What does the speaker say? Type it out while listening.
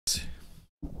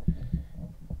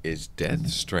is Death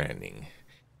Stranding.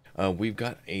 We've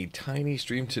got a tiny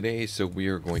stream today, so we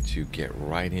are going to get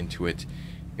right into it.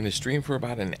 I'm going to stream for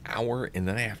about an hour, and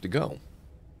then I have to go.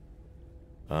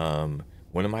 One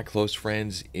of my close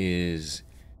friends is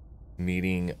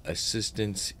needing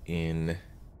assistance in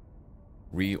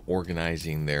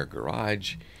reorganizing their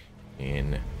garage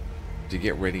and to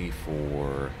get ready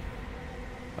for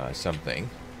something.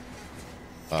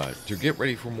 To get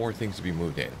ready for more things to be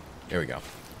moved in. There we go.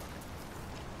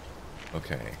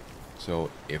 Okay.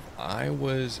 So if I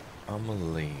was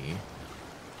Amelie,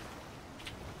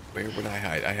 where would I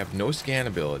hide? I have no scan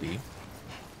ability.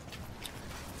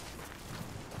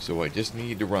 So I just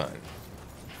need to run.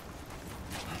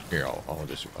 Here, I'll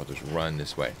just run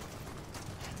this way.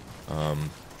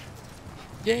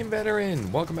 Game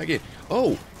veteran, welcome back in.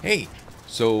 Oh, hey.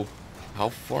 So, how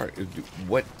far did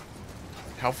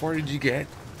you get?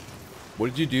 What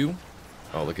did you do?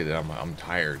 Oh, look at that. I'm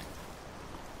tired.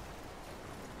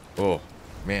 Oh,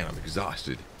 man, I'm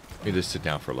exhausted. Let me just sit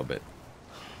down for a little bit.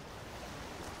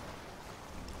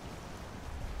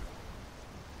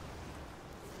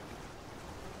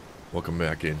 Welcome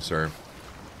back in, sir.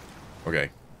 Okay,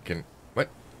 what?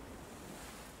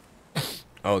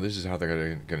 Oh, this is how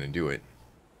they're gonna do it.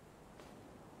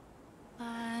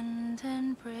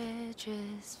 London Bridge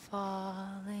is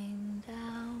falling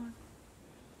down,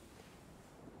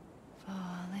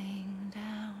 falling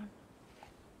down,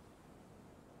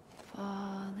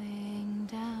 falling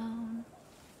down.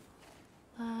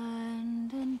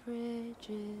 London Bridge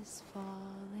is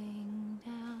falling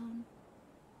down.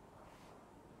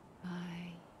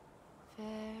 My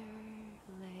fair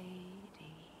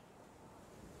lady.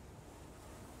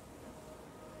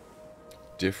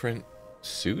 Different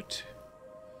suit?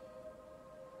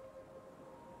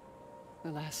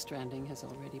 The last stranding has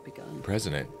already begun.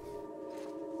 President.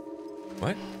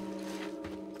 What?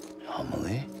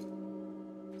 Amelie?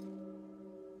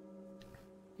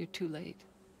 You're too late.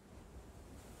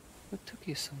 What took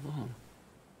you so long?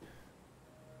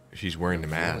 She's wearing the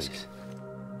mask.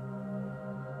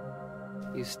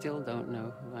 You still don't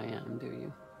know who I am, do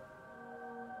you?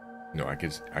 No, I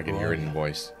can hear it in the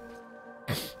voice.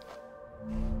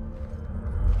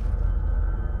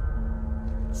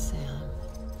 Sam.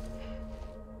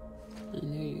 I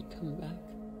knew you'd come back.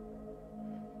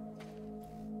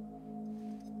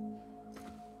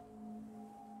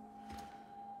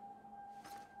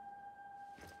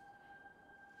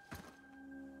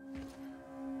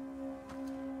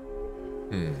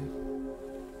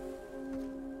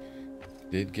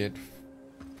 Did get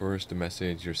first a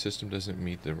message. Your system doesn't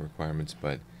meet the requirements,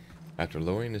 but after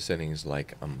lowering the settings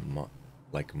like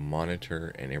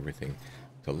monitor and everything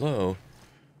to low,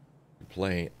 you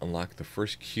play unlock the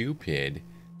first Cupid.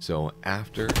 So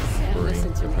after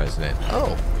burning the president.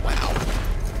 Oh wow.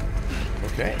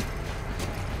 Okay.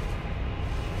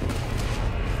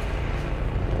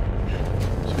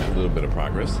 So a little bit of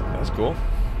progress. That's cool.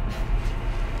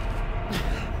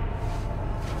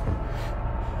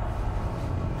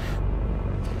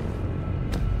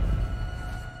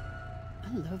 I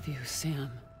love you, Sam.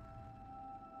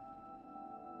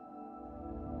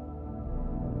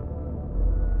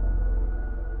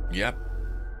 Yep.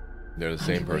 They're the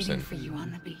same person. I'll be waiting for you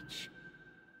on the beach.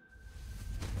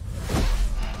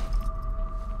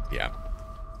 Yeah.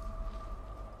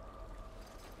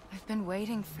 I've been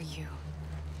waiting for you,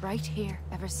 right here,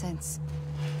 ever since.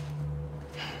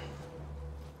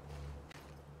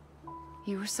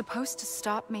 You were supposed to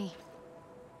stop me.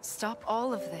 Stop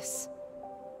all of this.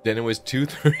 Then it was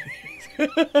 2:30.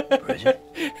 Bridget?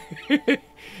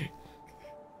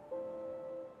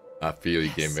 I feel you,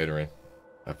 Yes. game veteran.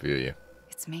 I feel you.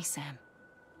 It's me, Sam.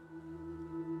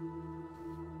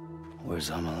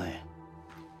 Where's Amelie?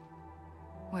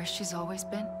 Where she's always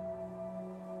been.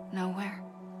 Nowhere.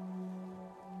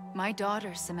 My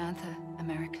daughter, Samantha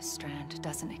America Strand,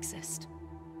 doesn't exist.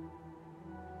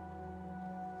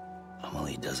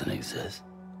 Amelie doesn't exist.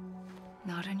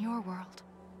 Not in your world.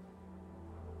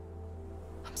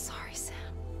 I'm sorry, Sam.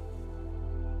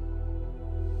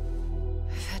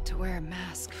 I've had to wear a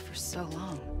mask for so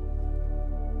long.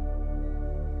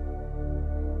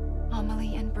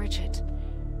 Amelie and Bridget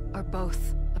are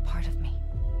both a part of me.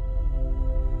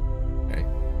 Okay.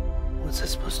 What's that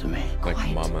supposed to mean? Like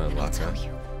Quiet, Mama and and I'll Laka. tell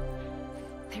you.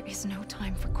 There is no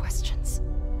time for questions.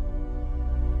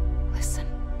 Listen.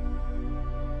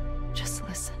 Just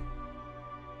listen.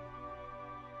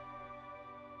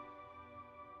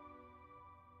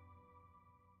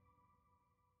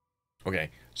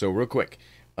 Okay, so real quick.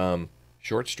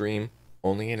 Short stream,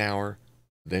 only an hour,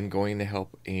 then going to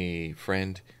help a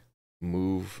friend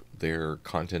move their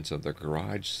contents of their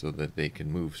garage so that they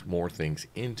can move more things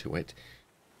into it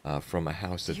from a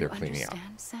house that they're cleaning out. Do you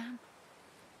understand, Sam?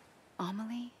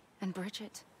 Amelie and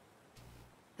Bridget.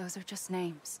 Those are just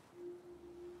names.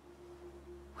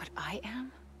 What I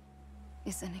am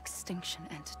is an extinction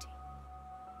entity.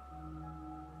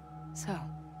 So,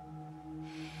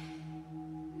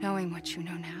 knowing what you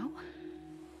know now,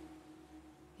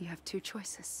 you have two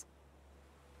choices.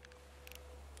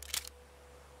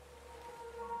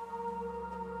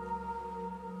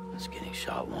 Us getting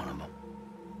shot, one of them.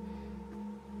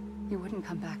 You wouldn't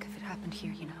come back if it happened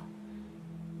here, you know.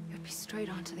 You'd be straight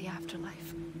on to the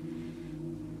afterlife.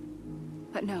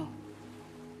 But no.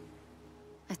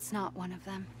 It's not one of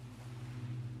them.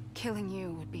 Killing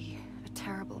you would be a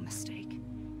terrible mistake.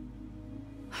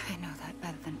 I know that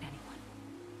better than anyone.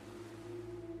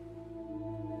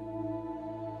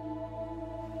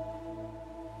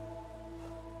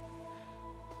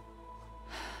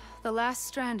 The last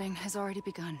stranding has already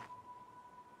begun.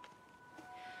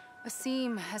 A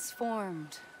seam has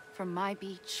formed from my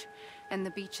beach and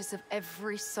the beaches of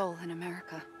every soul in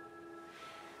America.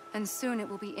 And soon it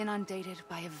will be inundated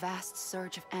by a vast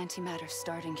surge of antimatter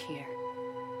starting here.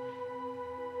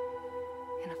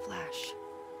 In a flash,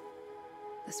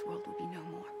 this world will be no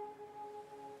more.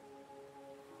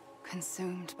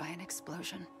 Consumed by an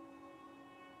explosion.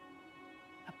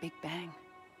 A big bang.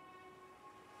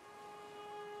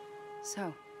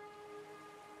 So,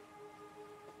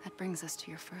 that brings us to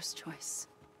your first choice.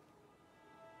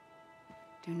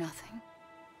 Do nothing.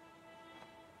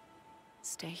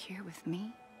 Stay here with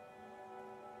me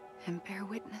and bear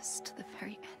witness to the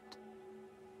very end.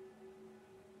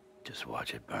 Just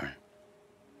watch it burn.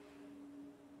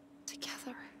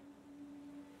 Together.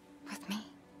 With me.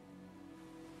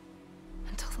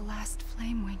 Until the last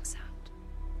flame winks out.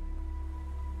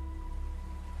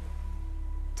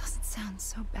 Doesn't sound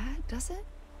so bad, does it?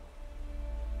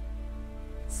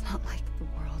 It's not like the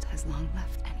world has long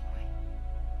left anyway.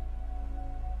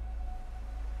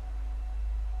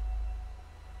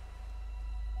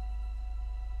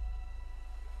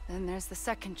 Then there's the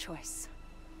second choice.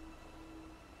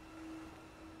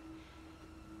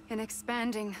 In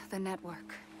expanding the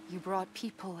network, you brought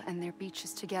people and their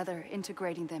beaches together,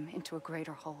 integrating them into a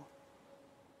greater whole.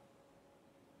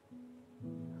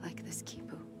 Like this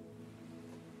Kipu.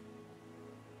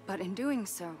 But in doing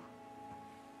so,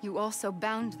 you also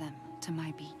bound them to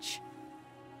my beach.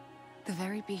 The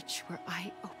very beach where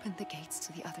I opened the gates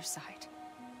to the other side.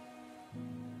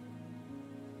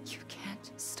 You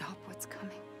can't stop what's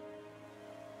coming.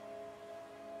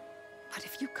 But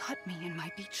if you cut me and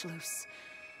my beach loose,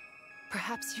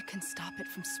 perhaps you can stop it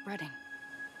from spreading.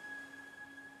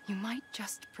 You might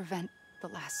just prevent the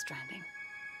last stranding.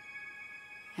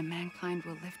 And mankind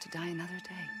will live to die another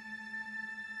day.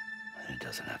 And it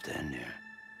doesn't have to end here.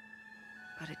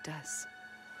 But it does.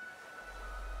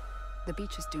 The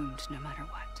beach is doomed no matter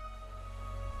what.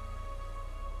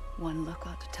 One look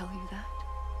ought to tell you that.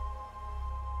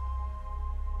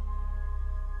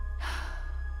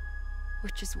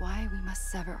 Which is why we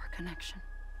must sever our connection.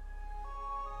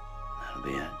 That'll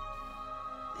be it.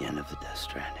 The end of the Death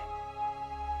Stranding.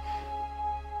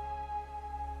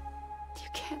 You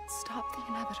can't stop the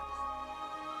inevitable.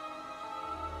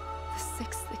 The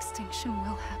sixth extinction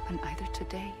will happen either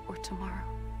today or tomorrow.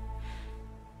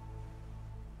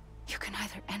 You can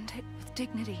either end it with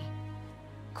dignity,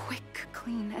 quick,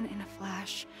 clean, and in a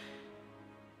flash,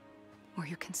 or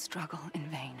you can struggle in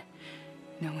vain,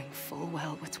 knowing full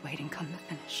well what's waiting come the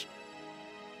finish.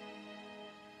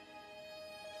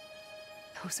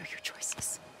 Those are your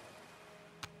choices.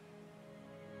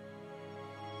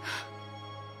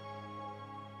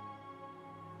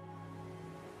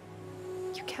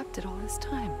 You kept it all this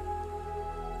time.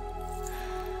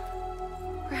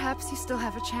 Perhaps you still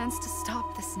have a chance to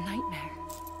stop this nightmare.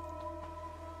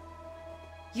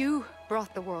 You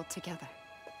brought the world together.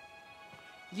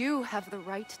 You have the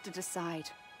right to decide.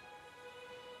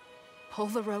 Pull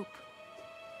the rope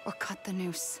or cut the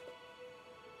noose.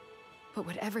 But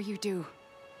whatever you do,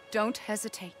 don't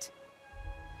hesitate.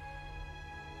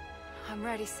 I'm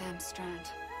ready, Sam Strand.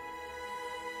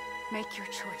 Make your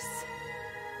choice.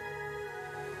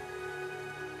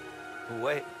 But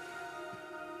wait.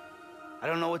 I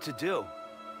don't know what to do.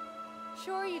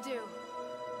 Sure you do.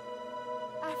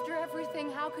 After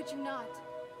everything, how could you not?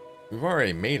 We've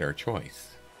already made our choice.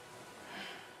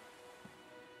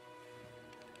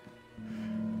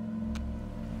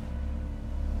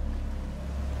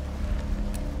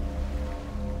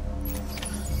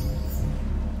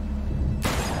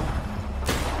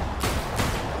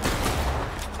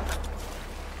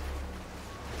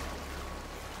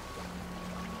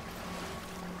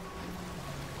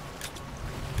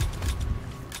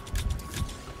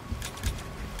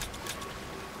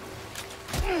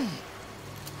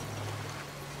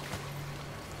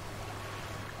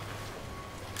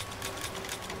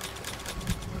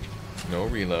 No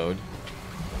reload.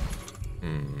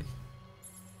 Hmm.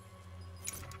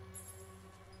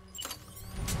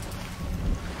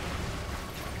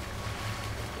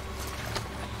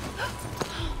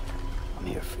 I'm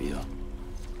here for you.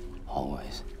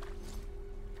 Always.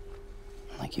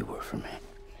 Like you were for me.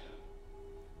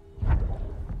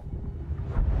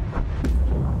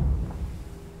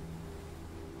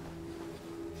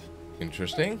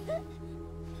 Interesting.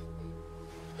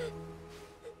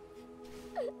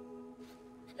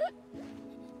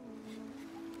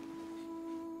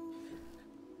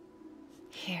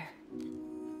 Here.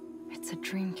 It's a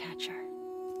dream catcher.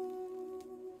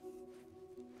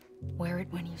 Wear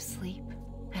it when you sleep,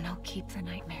 and I'll keep the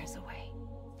nightmares away.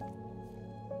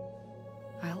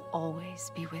 I'll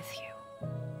always be with you.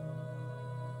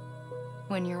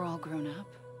 When you're all grown up,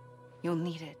 you'll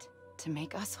need it to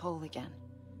make us whole again.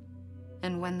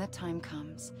 And when the time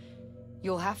comes,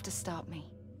 you'll have to stop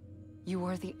me. You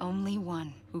are the only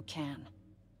one who can.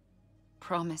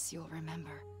 Promise you'll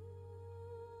remember.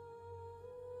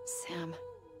 Sam,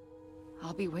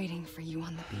 I'll be waiting for you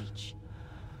on the beach.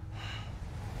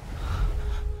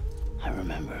 I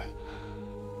remember.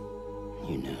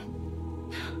 You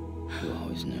knew. You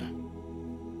always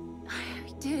knew.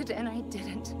 I did and I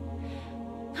didn't.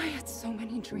 I had so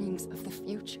many dreams of the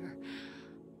future.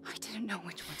 I didn't know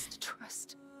which ones to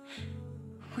trust.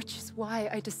 Which is why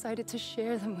I decided to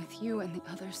share them with you and the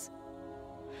others.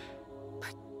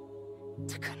 But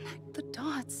to connect the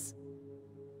dots,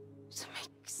 to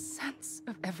make sense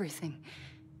of everything,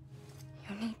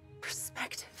 you need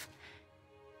perspective.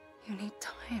 You need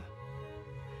time.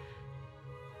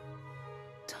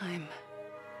 Time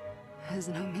has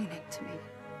no meaning to me.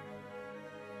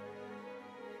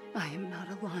 I am not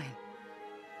a line.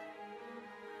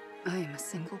 I am a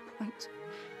single point.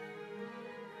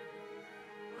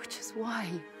 Which is why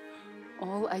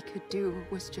all I could do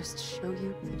was just show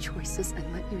you the choices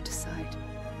and let you decide.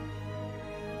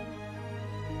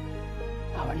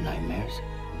 Our nightmares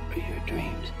are your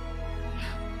dreams.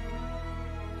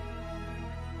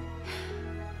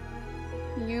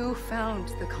 You found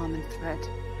the common thread,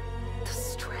 the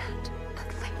strand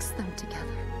that links them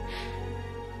together.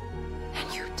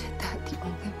 And you did that the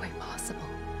only way possible.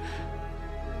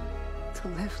 To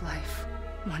live life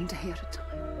one day at a time.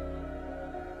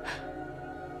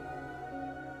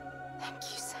 Thank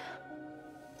you, Sam.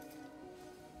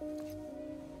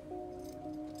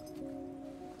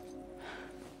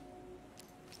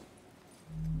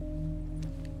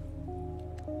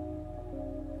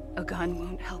 A gun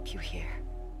won't help you here.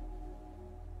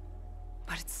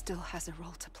 But it still has a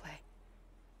role to play.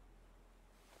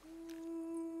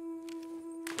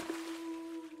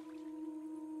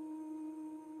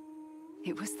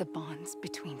 It was the bonds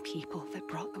between people that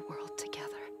brought the world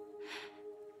together.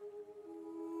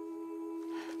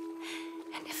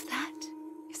 And if that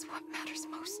is what matters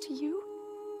most to you,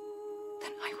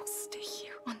 then I will stay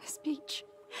here on this beach.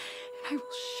 And I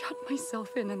will shut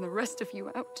myself in and the rest of you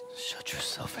out. Shut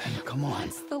yourself in, come on.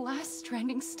 Once the last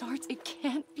stranding starts, it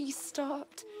can't be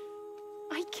stopped.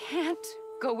 I can't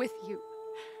go with you.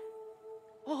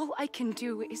 All I can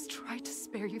do is try to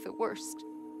spare you the worst.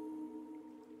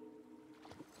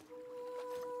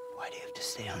 Why do you have to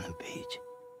stay on the beach?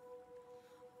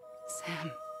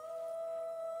 Sam,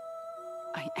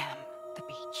 I am the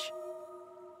beach.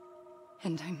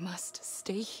 And I must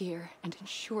stay here and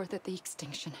ensure that the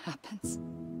extinction happens.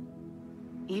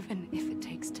 Even if it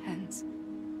takes tens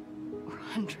or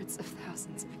hundreds of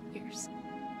thousands of years.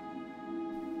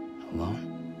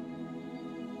 Alone?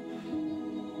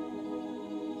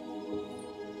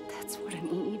 That's what an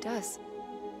EE does.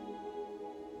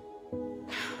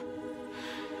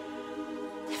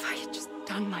 If I had just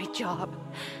done my job,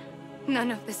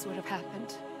 none of this would have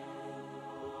happened.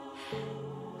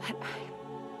 But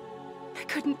I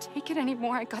couldn't take it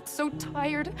anymore. I got so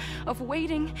tired of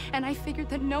waiting, and I figured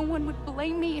that no one would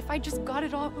blame me if I just got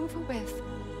it all over with.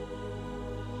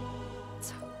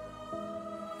 So,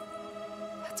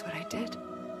 that's what I did.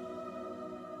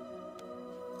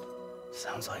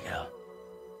 Sounds like hell.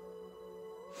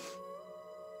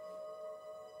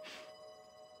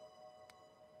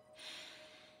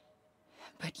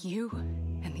 But you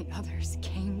and the others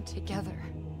came together,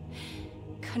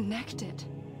 connected.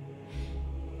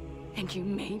 And you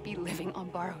may be living on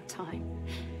borrowed time,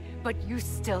 but you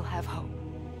still have hope.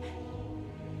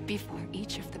 Before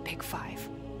each of the Big Five,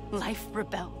 life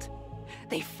rebelled.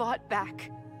 They fought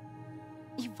back,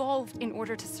 evolved in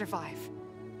order to survive.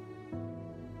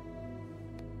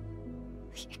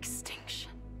 The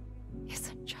extinction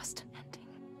isn't just an ending.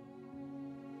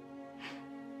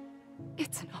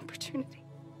 an opportunity.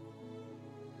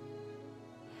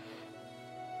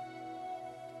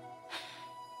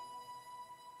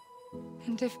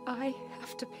 And if I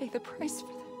have to pay the price for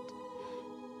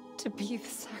that, to be the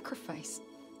sacrifice,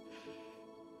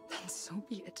 then so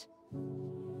be it.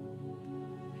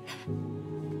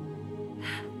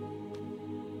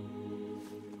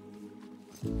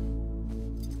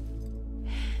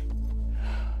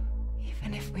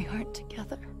 Even if we aren't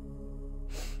together,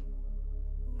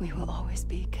 we will always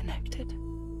be connected.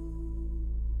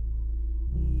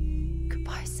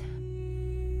 Goodbye, Sam.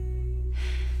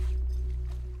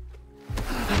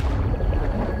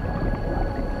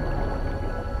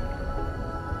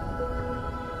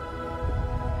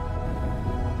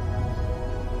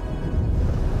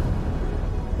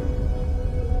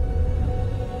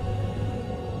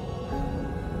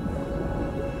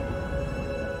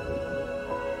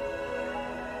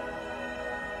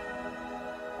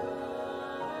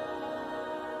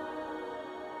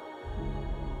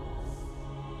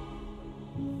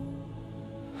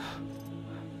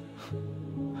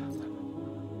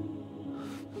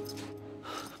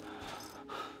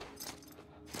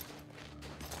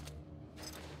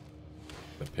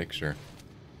 The picture.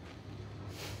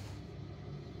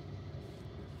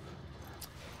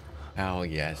 Oh,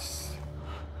 yes.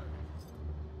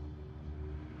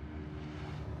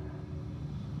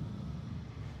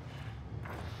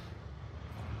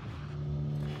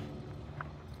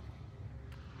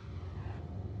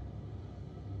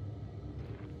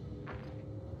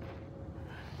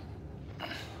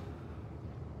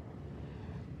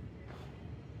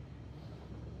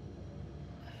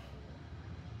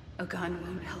 A gun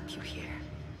won't help you here,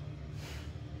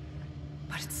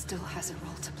 but it still has a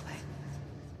role to play.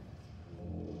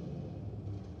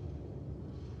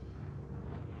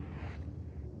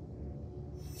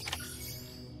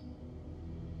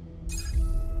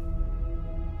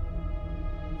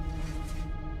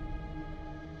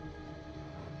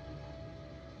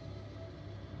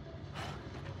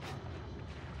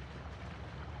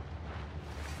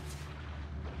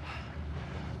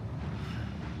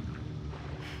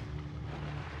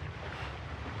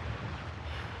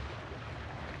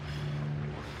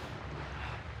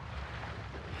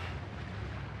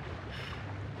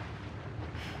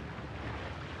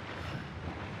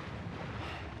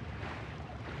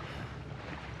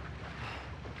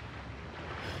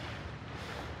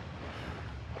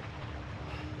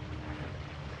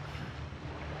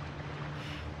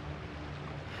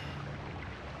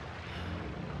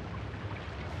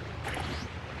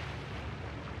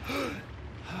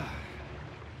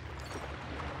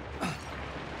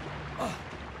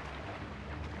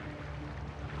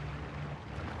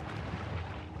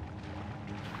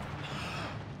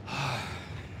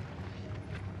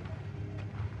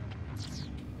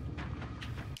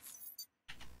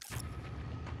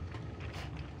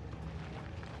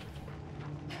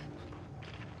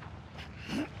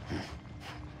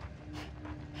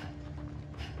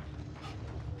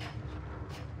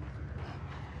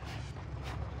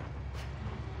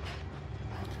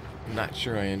 I'm not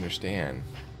sure I understand.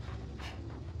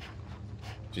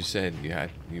 You said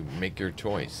you make your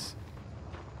choice.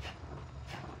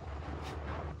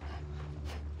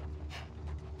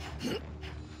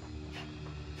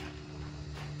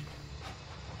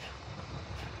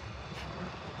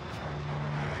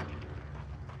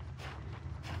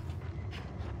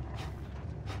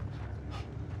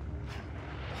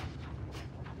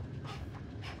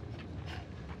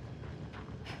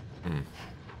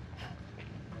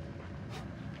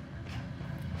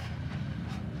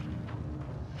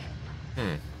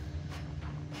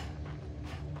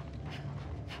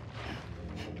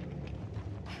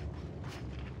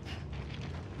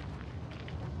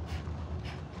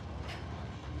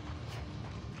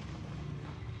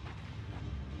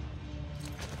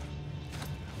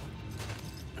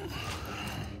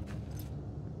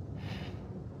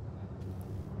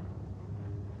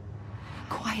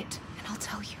 Quiet, and I'll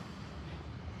tell you.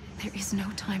 There is no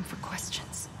time for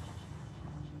questions.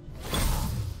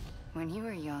 When you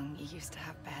were young, you used to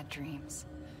have bad dreams.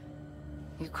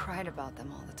 You cried about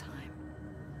them all the time.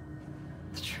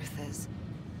 The truth is,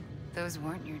 those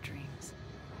weren't your dreams.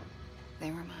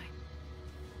 They were mine.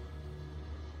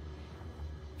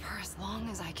 For as long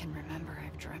as I can remember,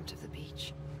 I've dreamt of the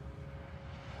beach.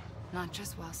 Not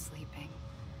just while sleeping,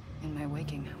 in my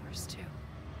waking hours too.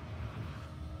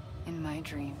 In my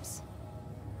dreams,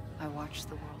 I watched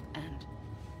the world end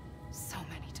so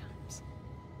many times.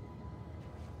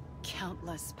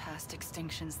 Countless past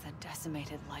extinctions that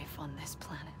decimated life on this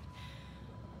planet.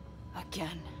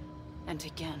 Again and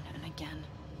again and again.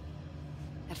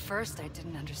 At first, I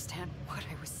didn't understand what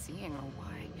I was seeing or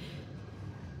why.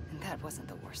 And that wasn't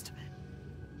the worst of it.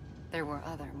 There were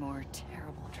other, more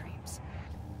terrible dreams.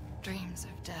 Dreams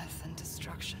of death and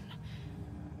destruction.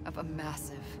 Of a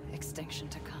massive extinction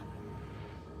to come.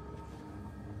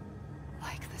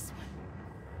 Like this one.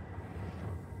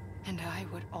 And I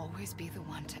would always be the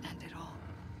one to end it all.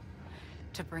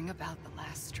 To bring about the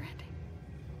last stranding.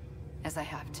 As I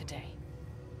have today.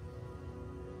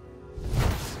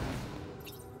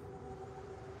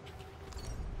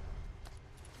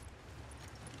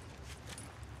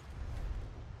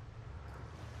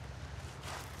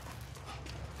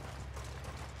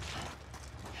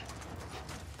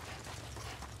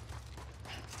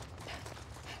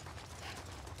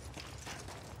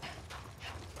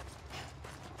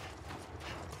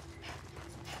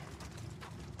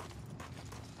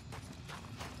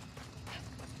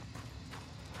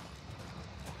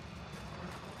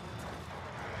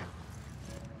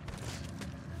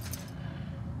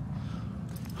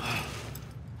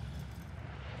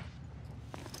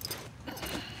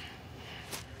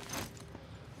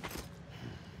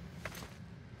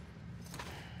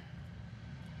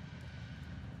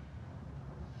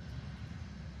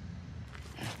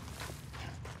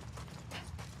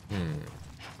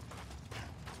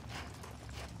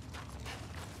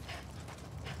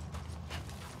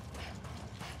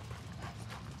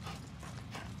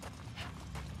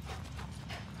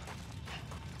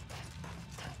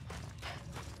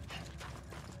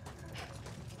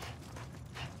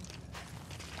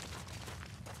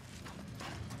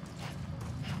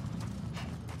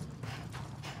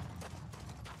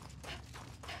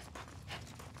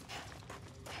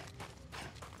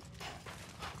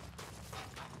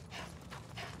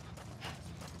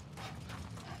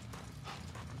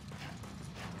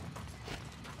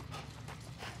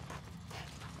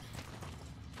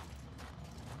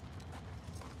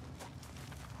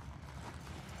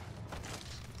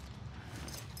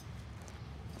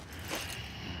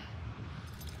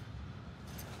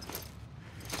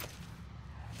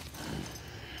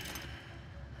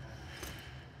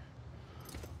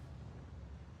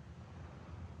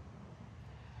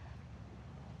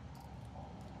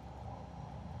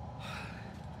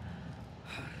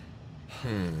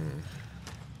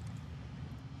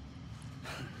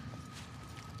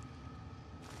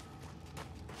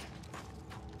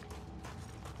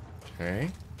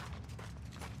 Okay.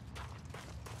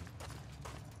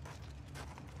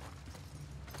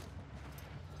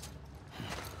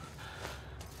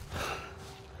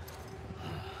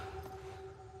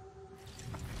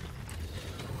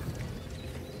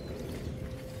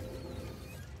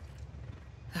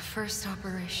 The first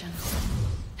operation,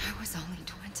 I was only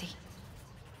 20.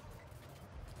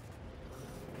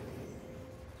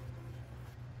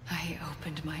 I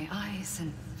opened my eyes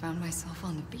and found myself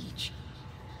on the beach.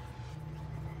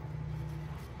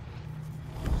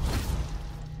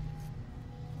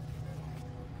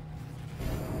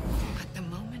 But the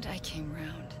moment I came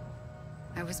round,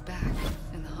 I was back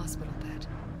in the hospital bed.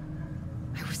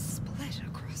 I was split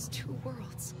across two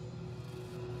worlds.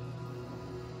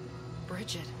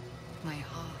 Bridget, my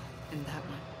Ha in that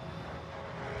one.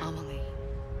 Amelie,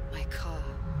 my Ka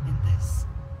in this.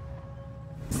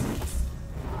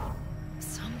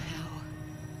 Somehow,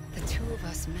 the two of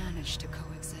us managed to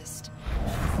coexist.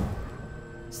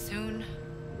 Soon,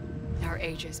 our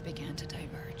ages began to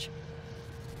diverge.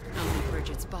 Only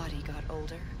Bridget's body got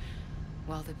older,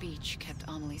 while the beach kept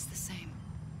Amelie's the same.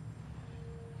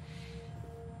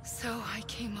 So I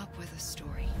came up with a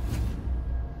story.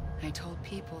 I told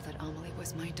people that Amelie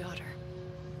was my daughter.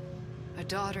 A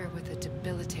daughter with a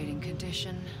debilitating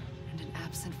condition and an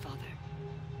absent father.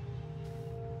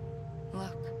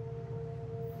 Look.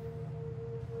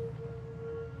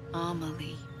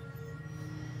 Amelie.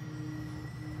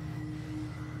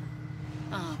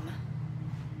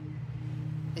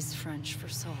 Is French for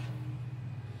soul.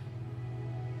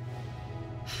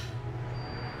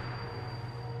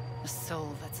 A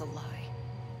soul that's a lie.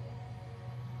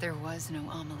 There was no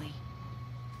Amelie.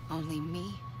 Only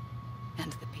me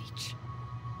and the beach.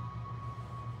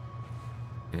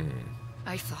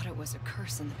 I thought it was a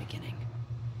curse in the beginning.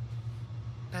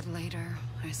 But later,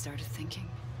 I started thinking,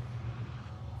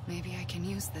 maybe I can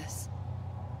use this.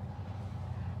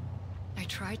 I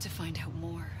tried to find out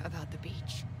more about the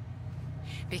beach.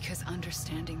 Because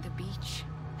understanding the beach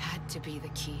had to be the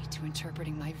key to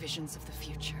interpreting my visions of the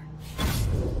future.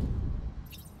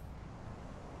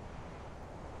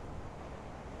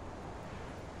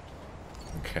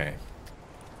 Okay.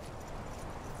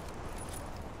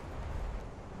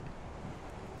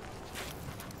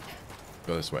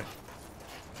 Go this way.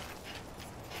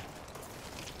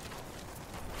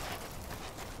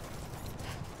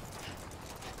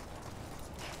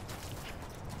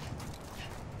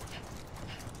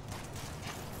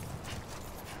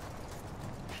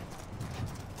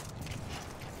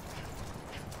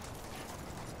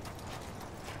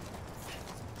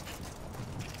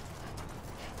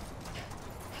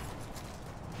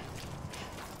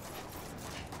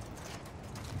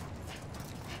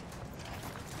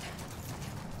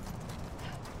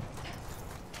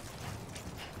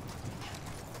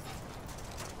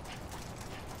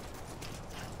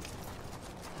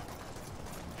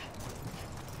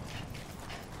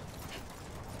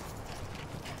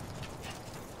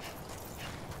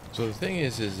 So the thing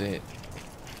is it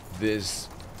this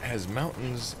has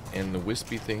mountains and the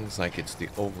wispy things like it's the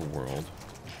overworld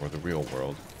or the real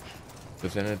world,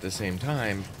 but then at the same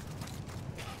time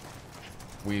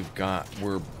we're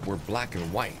black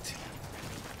and white,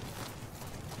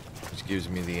 which gives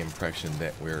me the impression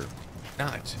that we're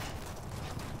not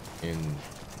in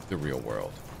the real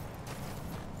world.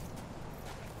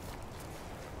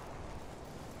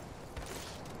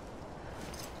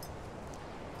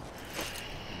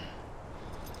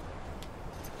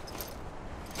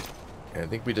 And I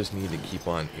think we just need to keep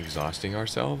on exhausting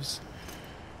ourselves.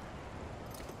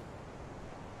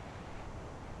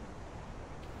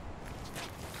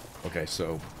 Okay,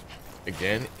 so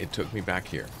again, it took me back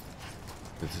here.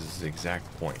 This is the exact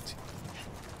point.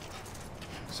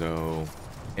 So,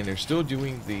 and they're still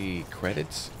doing the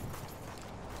credits.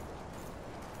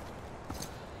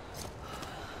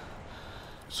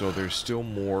 So there's still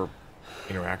more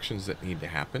interactions that need to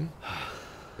happen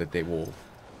that they will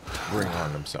bring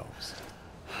on themselves.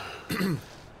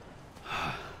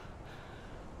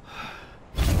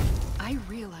 I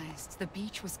realized the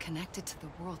beach was connected to the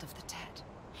world of the dead,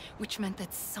 which meant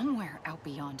that somewhere out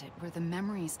beyond it were the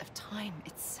memories of time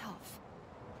itself,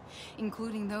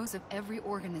 including those of every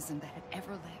organism that had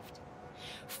ever lived.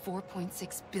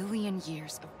 4.6 billion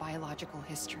years of biological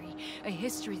history, a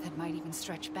history that might even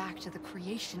stretch back to the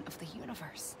creation of the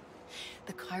universe.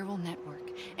 The chiral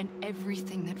network and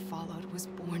everything that followed was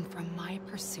born from my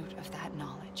pursuit of that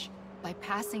knowledge. By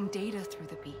passing data through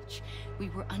the beach, we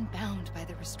were unbound by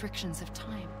the restrictions of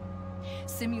time.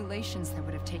 Simulations that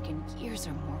would have taken years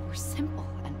or more were simple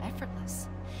and effortless.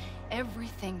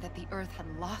 Everything that the Earth had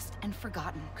lost and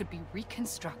forgotten could be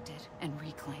reconstructed and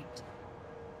reclaimed.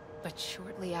 But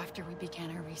shortly after we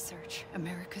began our research,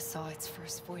 America saw its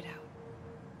first void out.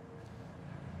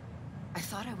 I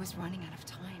thought I was running out of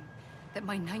time, that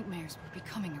my nightmares were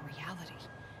becoming a reality.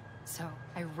 So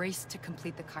I raced to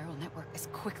complete the chiral network as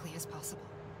quickly as possible.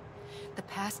 The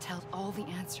past held all the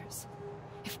answers.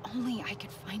 If only I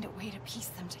could find a way to piece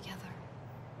them together.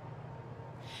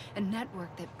 A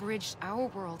network that bridged our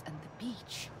world and the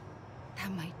beach.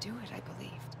 That might do it, I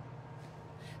believed.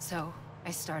 So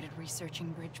I started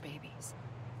researching bridge babies,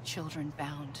 children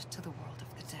bound to the world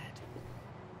of the dead.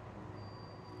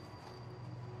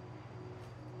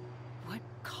 What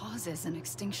causes an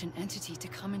extinction entity to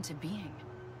come into being?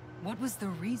 What was the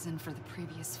reason for the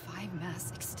previous 5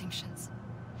 mass extinctions?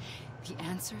 The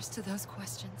answers to those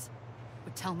questions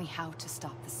would tell me how to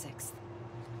stop the 6th.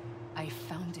 I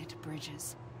founded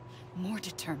bridges, more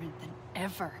determined than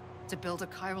ever to build a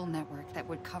chiral network that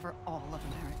would cover all of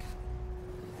America.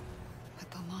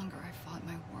 But the longer I fought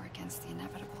my war against the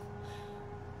inevitable,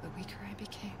 the weaker I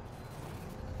became.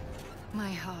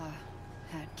 My Ha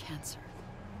had cancer.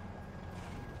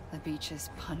 The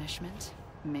beach's punishment,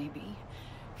 maybe,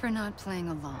 for not playing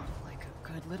along like a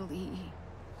good little EE.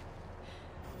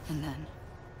 And then,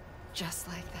 just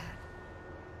like that,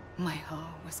 my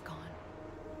Ha was gone.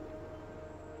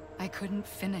 I couldn't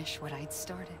finish what I'd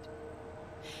started.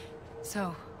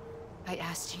 So, I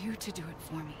asked you to do it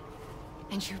for me.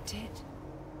 And you did.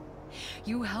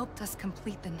 You helped us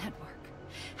complete the network.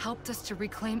 Helped us to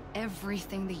reclaim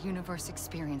everything the universe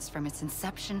experienced from its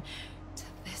inception to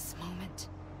this moment.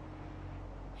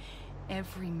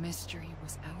 Every mystery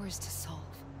was ours to solve.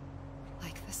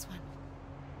 Like this one.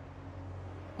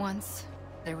 Once,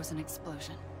 there was an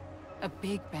explosion. A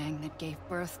big bang that gave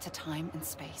birth to time and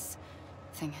space.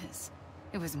 Thing is,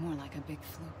 it was more like a big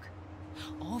fluke.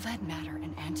 All that matter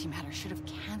and antimatter should have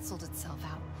canceled itself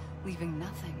out, leaving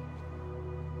nothing.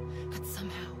 But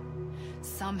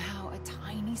somehow a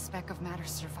tiny speck of matter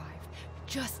survived.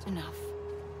 Just enough.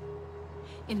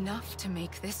 Enough to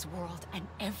make this world and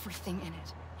everything in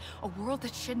it. A world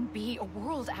that shouldn't be, a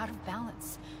world out of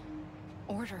balance.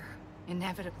 Order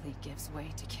inevitably gives way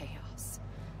to chaos.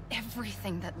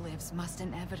 Everything that lives must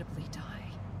inevitably die.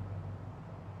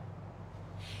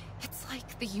 It's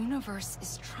like the universe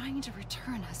is trying to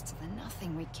return us to the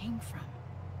nothing we came from.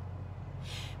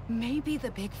 Maybe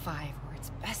the Big Five were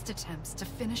its best attempts to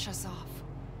finish us off.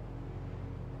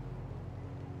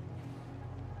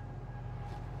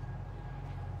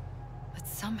 But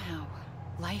somehow,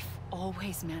 life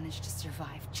always managed to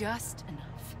survive just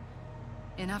enough.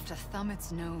 Enough to thumb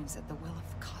its nose at the will of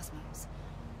the cosmos.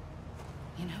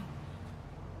 You know,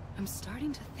 I'm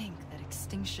starting to think that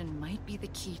extinction might be the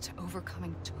key to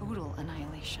overcoming total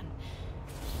annihilation.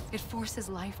 It forces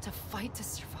life to fight to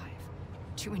survive,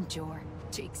 to endure,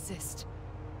 to exist.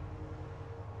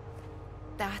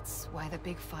 That's why the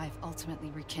Big Five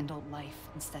ultimately rekindled life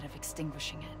instead of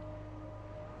extinguishing it.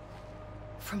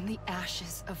 From the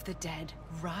ashes of the dead,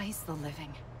 rise the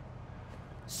living.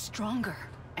 Stronger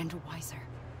and wiser.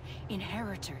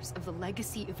 Inheritors of the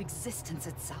legacy of existence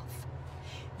itself.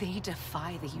 They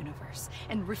defy the universe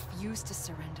and refuse to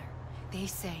surrender. They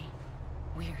say,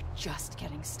 we're just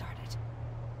getting started.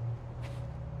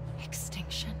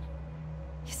 Extinction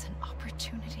is an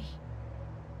opportunity.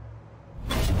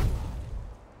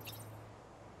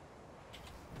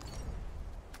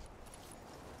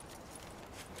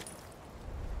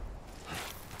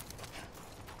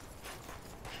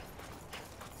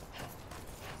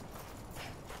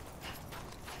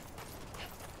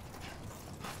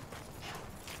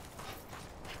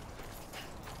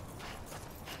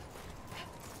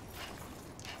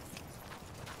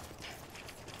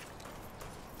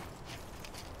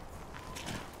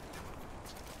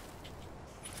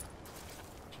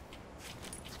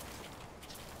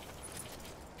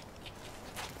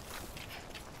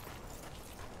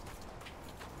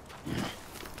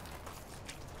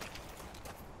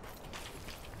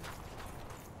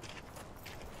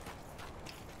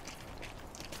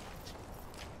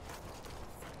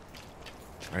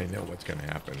 I know what's gonna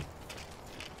happen.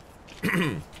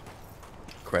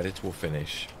 Credits will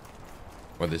finish,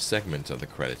 or the segments of the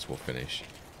credits will finish,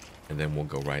 and then we'll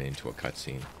go right into a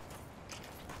cutscene.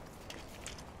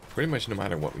 Pretty much no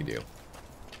matter what we do.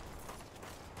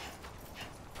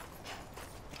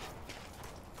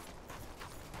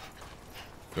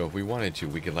 So if we wanted to,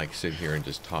 we could like sit here and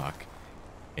just talk,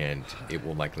 and it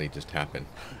will likely just happen.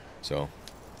 So,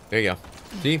 there you go.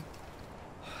 See?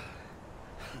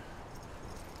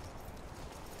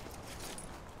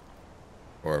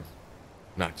 Or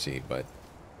not see, but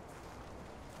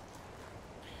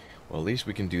well, at least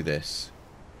we can do this.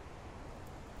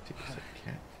 Is it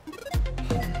cat?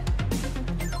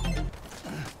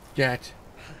 Cat.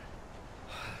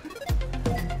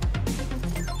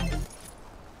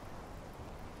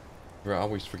 I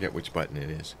always forget which button it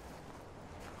is.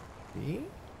 See?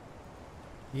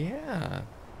 Yeah.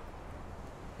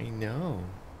 I know.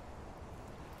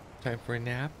 Time for a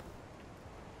nap?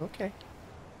 Okay.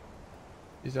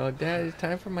 He's all, Dad, it's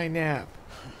time for my nap.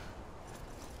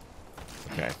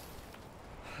 Okay.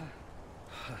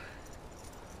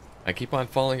 I keep on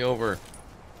falling over.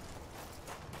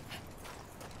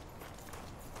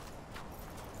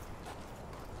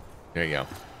 There you go.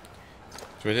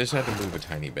 So I just had to move a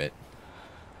tiny bit.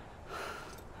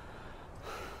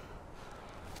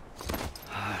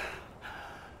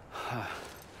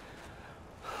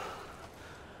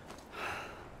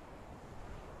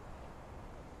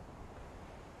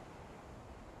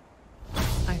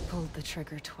 The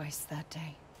trigger twice that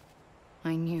day.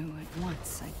 I knew at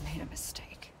once I'd made a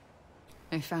mistake.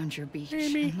 I found your beach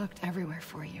and looked everywhere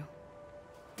for you.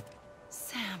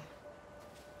 Sam.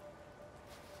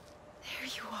 There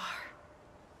you are.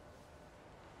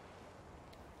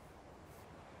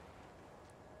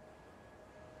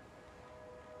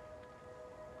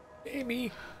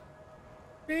 Baby.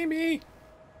 Baby.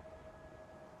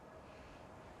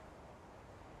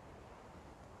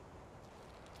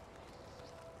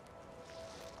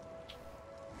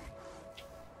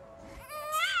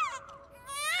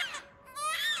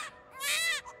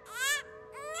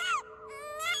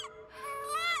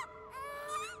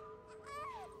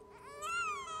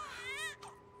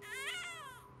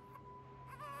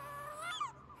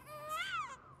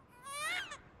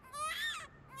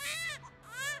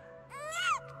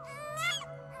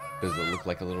 Does it look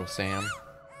like a little Sam?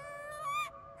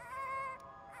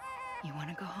 You want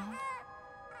to go home?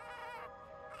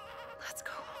 Let's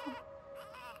go home.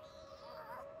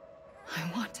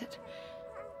 I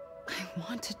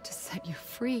wanted to set you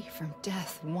free from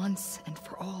death once and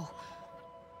for all.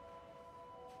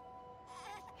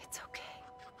 It's okay.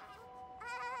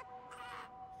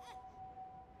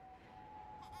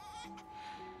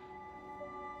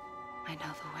 I know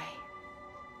the way.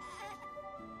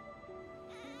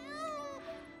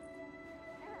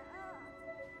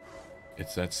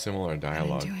 It's that similar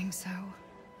dialogue. And in doing so,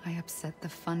 I upset the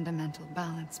fundamental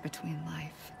balance between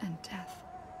life and death.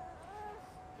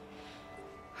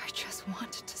 I just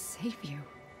wanted to save you.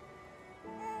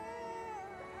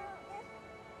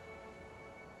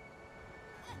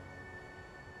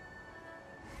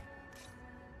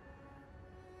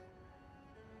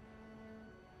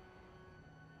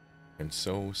 And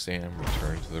so Sam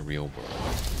returned to the real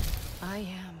world. I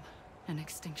am an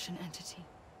extinction entity.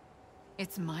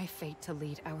 It's my fate to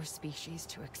lead our species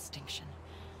to extinction.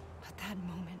 But that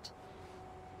moment,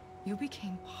 you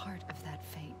became part of that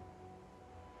fate.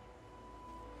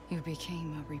 You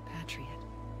became a repatriate,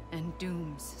 and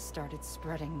dooms started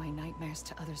spreading my nightmares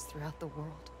to others throughout the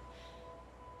world.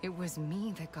 It was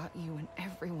me that got you and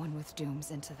everyone with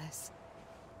dooms into this.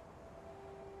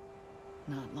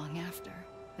 Not long after,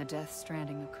 the Death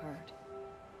Stranding occurred.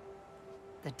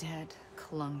 The dead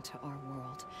clung to our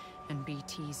world, and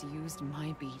BTs used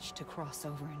my beach to cross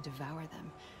over and devour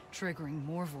them, triggering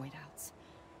more void outs.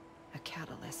 A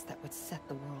catalyst that would set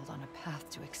the world on a path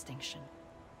to extinction.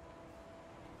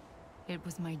 It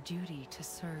was my duty to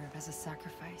serve as a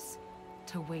sacrifice,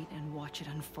 to wait and watch it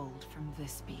unfold from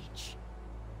this beach.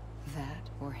 That,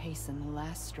 or hasten the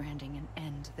last stranding and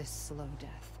end this slow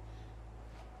death.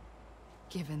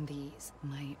 Given these,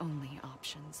 my only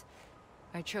options,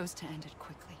 I chose to end it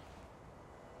quickly.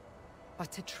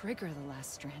 But to trigger the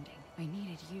last stranding, I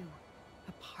needed you,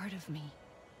 a part of me.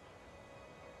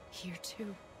 Here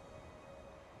too.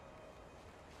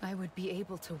 I would be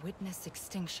able to witness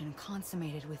extinction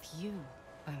consummated with you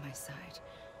by my side.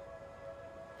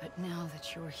 But now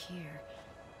that you're here,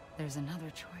 there's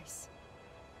another choice.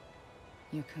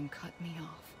 You can cut me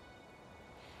off.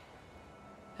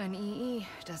 An EE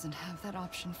doesn't have that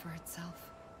option for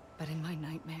itself. But in my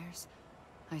nightmares,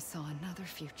 I saw another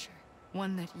future.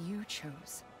 One that you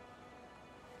chose.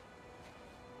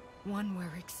 One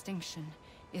where extinction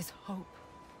is hope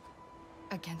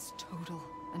against total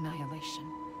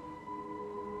annihilation.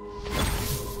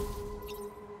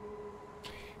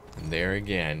 And there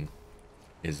again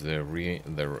is the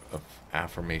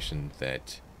affirmation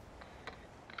that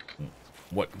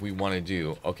what we want to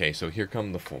do. Okay, so here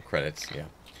come the full credits. Yeah.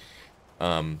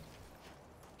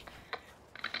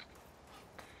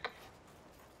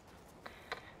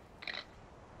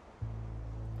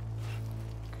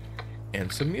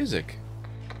 And some music.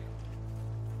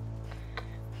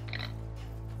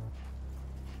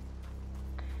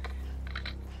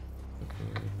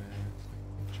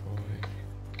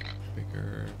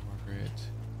 Bigger, Margaret.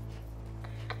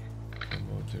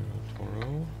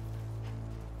 Toro.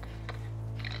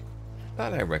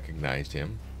 Thought I recognized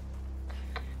him.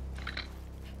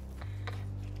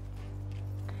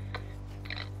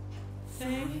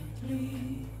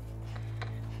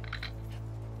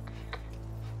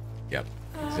 Yep,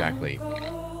 exactly.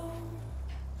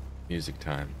 Music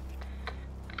time.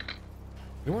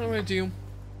 You know what I'm gonna do?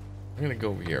 I'm gonna go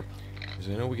over here. Because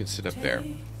I know we can sit up there.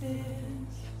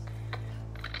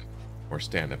 Or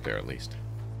stand up there at least.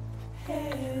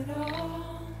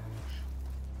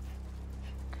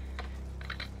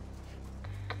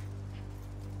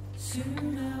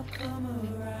 Soon I'll come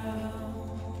around.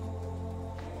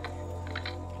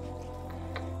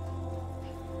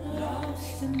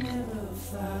 Lost and never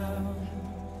found.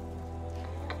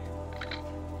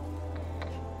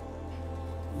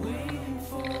 Waiting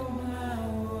for my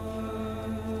words.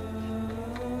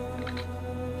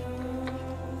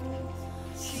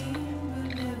 Seen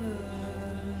but never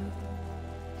heard.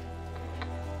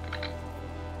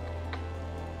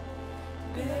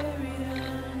 Buried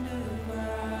underground.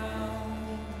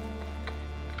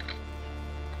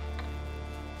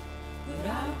 But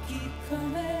I'll keep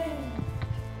coming.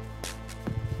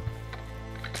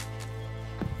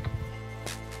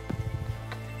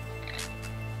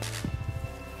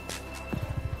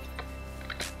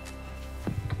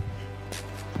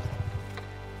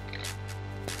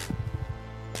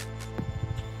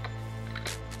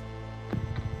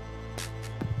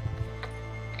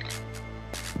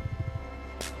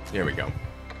 There we go.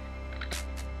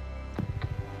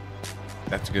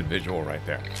 That's a good visual right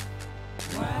there.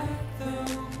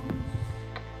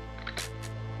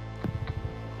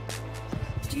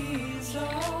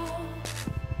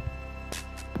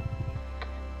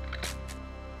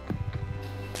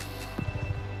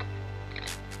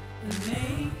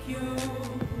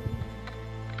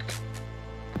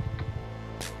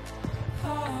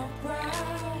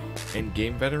 And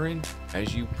game veteran,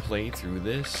 as you play through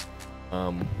this,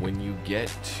 when you get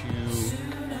to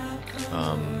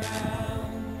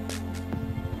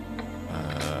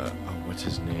what's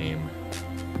his name?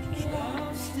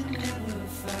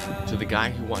 To the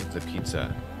guy who wants the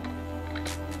pizza,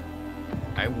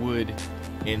 I would,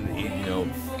 you know,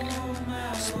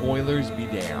 spoilers be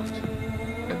damned,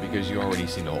 because you already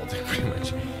seen the whole thing pretty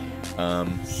much.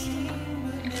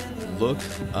 Look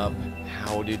up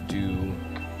how to do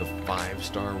the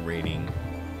 5-star rating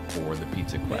for the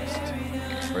pizza quest,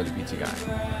 or the pizza guy,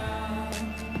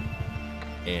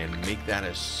 and make that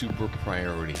a super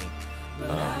priority,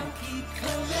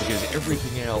 because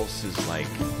everything else is like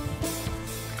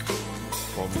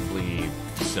probably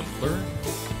simpler,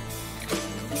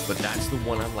 but that's the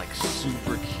one I'm like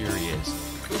super curious.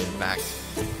 In fact,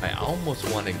 I almost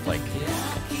want to like,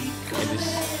 and this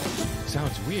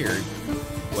sounds weird,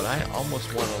 but I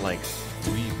almost want to like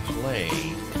replay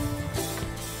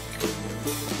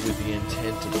with the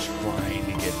intent of trying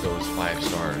to get those 5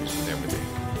 stars and everything.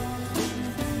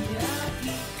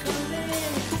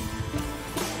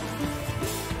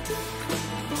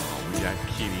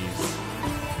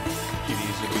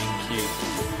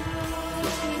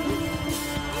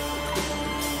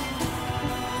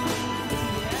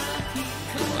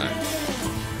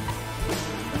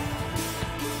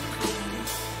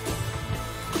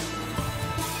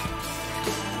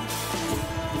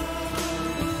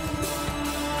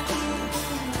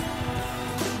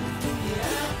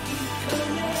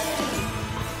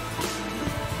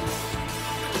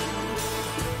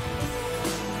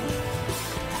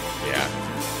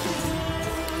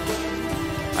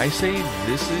 I say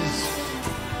this is,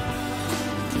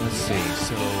 let's see,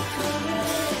 so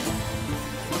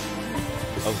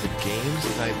of the games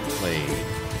that I've played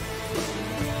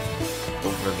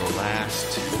over the last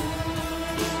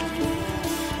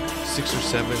 6 or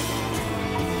 7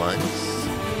 months,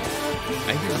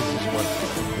 I think this is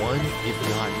one, if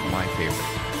not my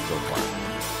favorite so far.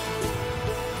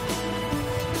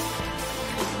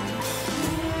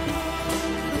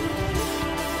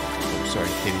 Oh,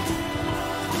 sorry, Kitty.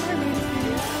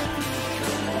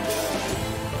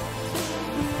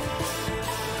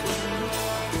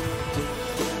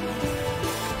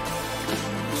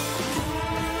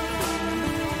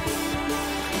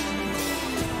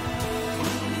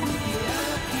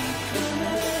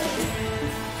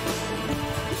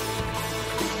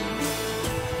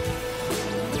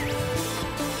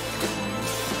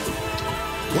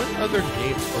 Other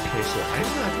games. Okay, so I'm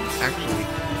not actually.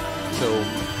 So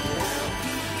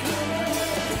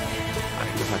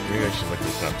in fact, maybe I should look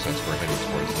this up since we're heading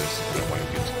towards this. I don't want to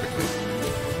do this quickly.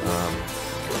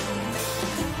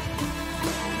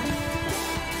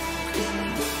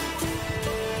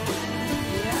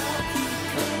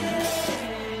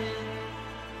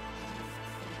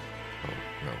 Oh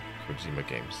no, Kojima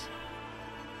games.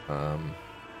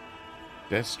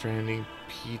 Death Stranding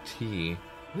PT.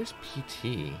 What is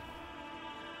PT?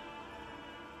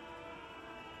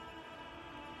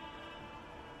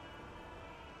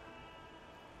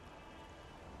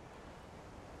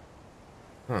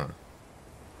 Huh.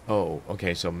 Oh,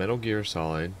 okay, so Metal Gear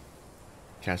Solid,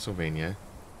 Castlevania.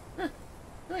 Huh,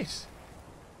 nice.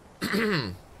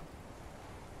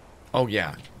 Oh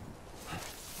yeah.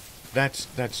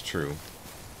 That's true.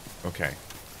 Okay.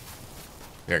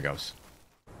 There it goes.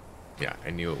 Yeah, I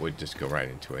knew it would just go right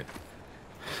into it.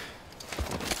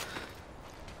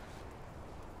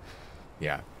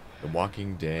 Yeah. The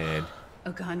Walking Dead.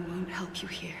 A gun won't help you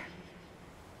here.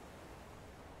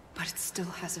 But it still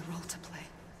has a role to play.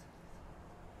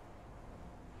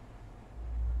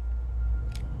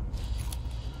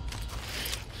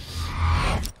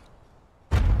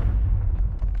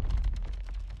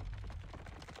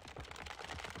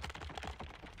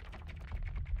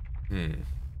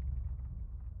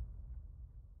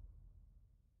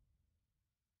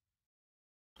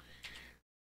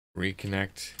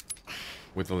 Reconnect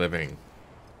with the living.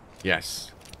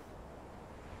 Yes.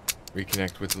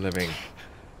 Reconnect with the living.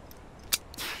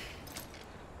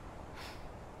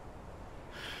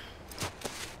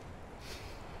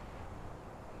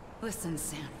 Listen,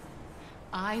 Sam.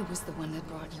 I was the one that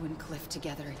brought you and Cliff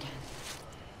together again.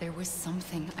 There was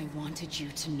something I wanted you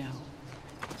to know.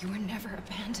 You were never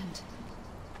abandoned.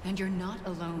 And you're not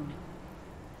alone.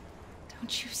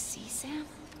 Don't you see, Sam?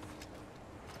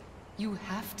 You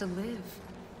have to live.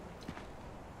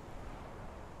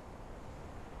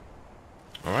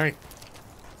 All right.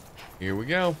 Here we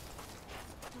go.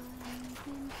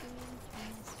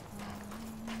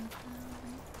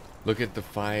 Look at the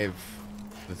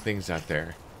things out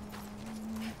there.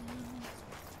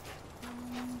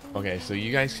 Okay, so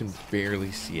you guys can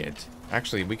barely see it.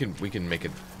 Actually, we can make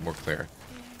it more clear.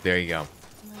 There you go.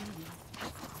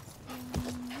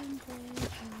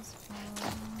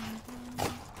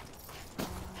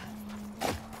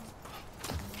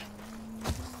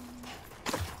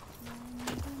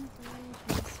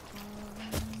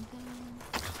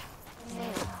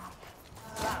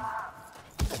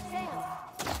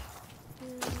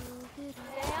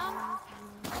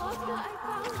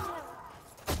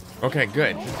 Okay,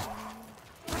 good. Right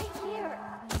here.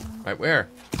 Right where?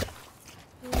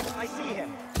 I see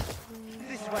him.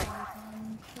 This way.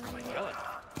 Really?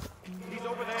 He's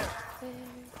over there.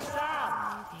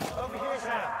 Sam! Over here,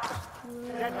 Sam.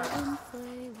 Denver.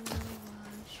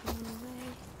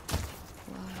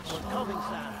 We're coming,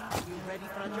 Sam. You ready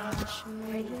for a job?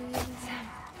 Ready. Sam,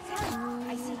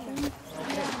 I see him.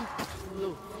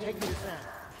 Lou, take me to Sam.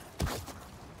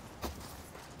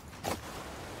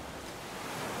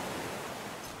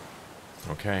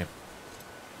 Okay.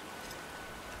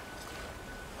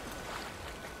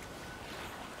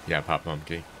 Yeah, Pop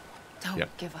Monkey. Don't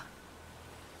Yep. give up.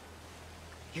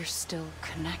 You're still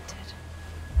connected.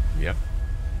 Yep.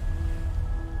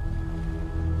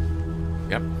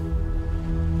 Yep.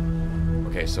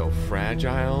 Okay, so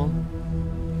Fragile,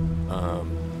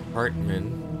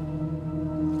 Hartman,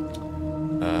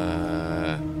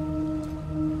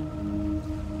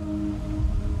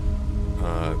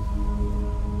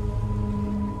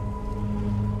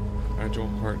 Fragile,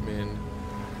 Hartman,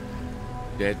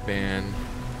 Deadman,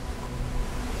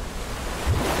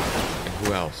 and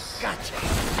who else? Gotcha.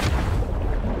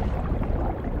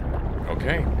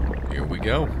 Okay, here we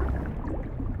go.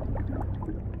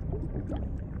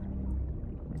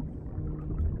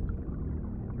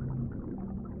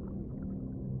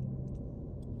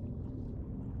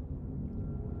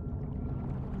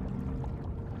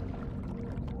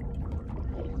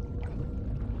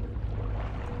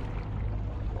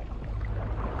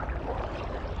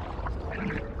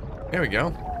 There we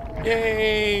go.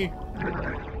 Yay!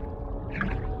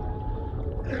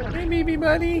 Hey, BB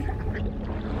buddy.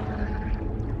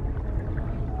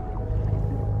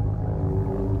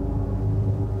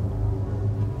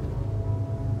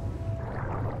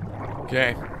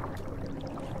 Okay.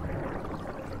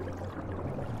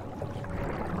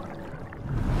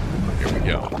 Here we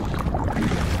go.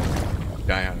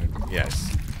 Die on it.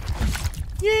 Yes.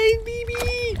 Yay,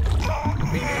 BB!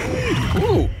 BB!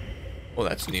 Ooh! Oh,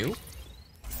 that's new.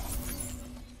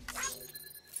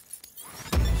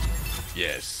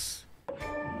 Yes.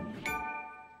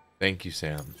 Thank you,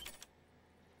 Sam.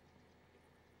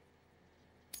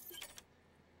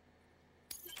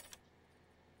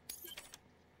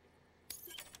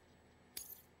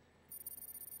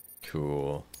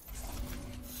 Cool.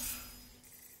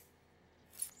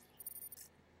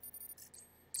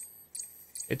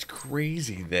 It's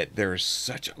crazy that there's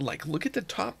such, like, look at the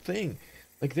top thing.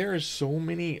 Like, there are so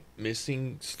many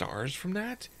missing stars from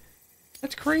that.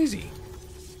 That's crazy.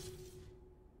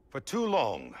 For too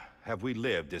long have we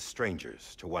lived as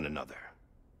strangers to one another,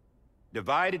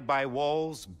 divided by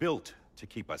walls built to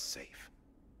keep us safe.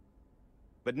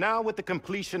 But now, with the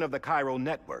completion of the Cairo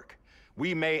network,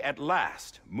 we may at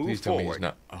last move Please tell me he's forward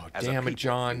not. Oh, as damn a it, people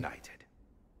John. united.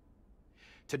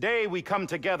 Today we come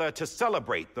together to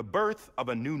celebrate the birth of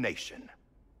a new nation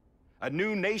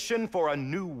for a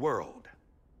new world,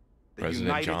 the President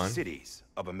United John? Cities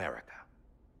of America.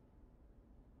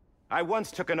 I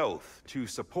once took an oath to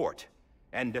support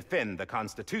and defend the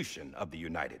Constitution of the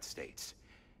United States.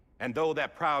 And though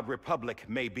that proud republic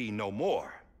may be no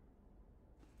more,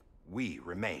 we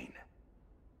remain.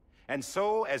 And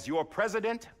so, as your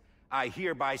president, I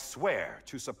hereby swear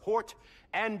to support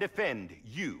and defend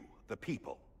you, the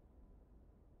people.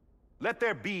 Let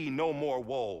there be no more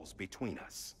walls between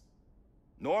us,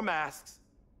 nor masks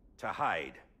to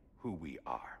hide who we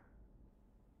are.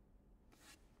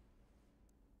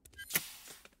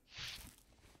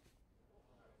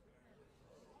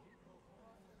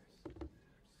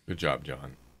 Good job,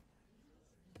 John.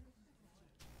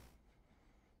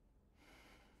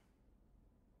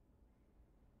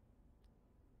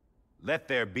 Let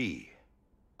there be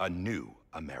a new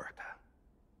America.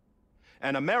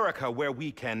 An America where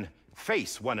we can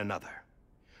face one another,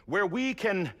 where we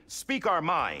can speak our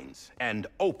minds and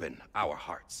open our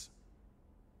hearts.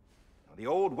 The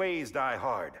old ways die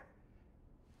hard,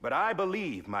 but I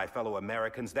believe, my fellow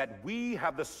Americans, that we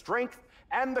have the strength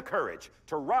and the courage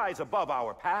to rise above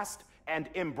our past and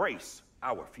embrace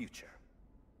our future.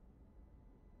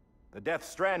 The Death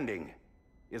Stranding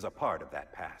is a part of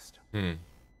that past. An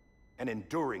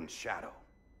enduring shadow,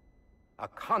 a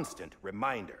constant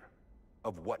reminder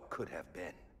of what could have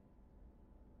been.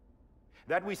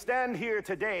 That we stand here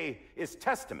today is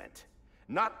testament,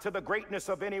 not to the greatness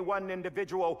of any one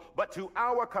individual, but to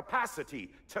our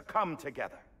capacity to come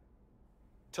together,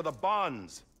 to the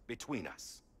bonds between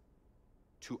us,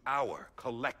 to our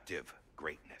collective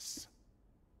greatness.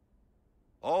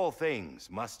 All things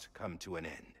must come to an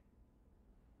end,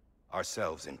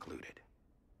 ourselves included.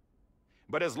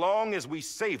 But as long as we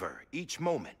savor each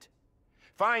moment,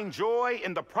 find joy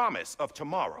in the promise of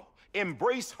tomorrow,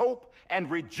 embrace hope, and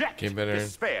reject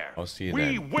despair, I'll see you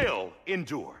we then. will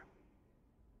endure.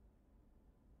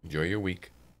 Enjoy your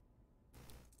week.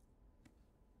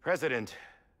 President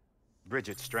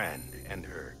Bridget Strand and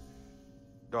her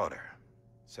daughter,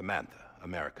 Samantha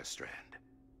America Strand,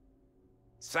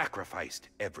 sacrificed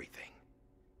everything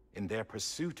in their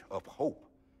pursuit of hope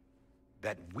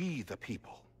that we, the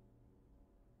people,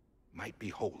 might be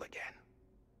whole again.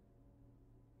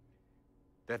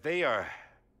 That they are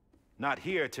not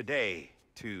here today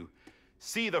to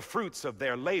see the fruits of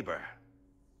their labor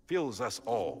fills us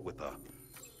all with a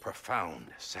profound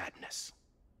sadness.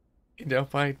 In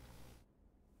Delphi.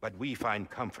 But we find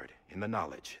comfort in the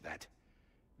knowledge that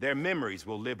their memories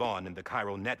will live on in the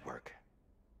Cairo network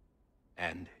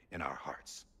and in our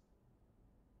hearts.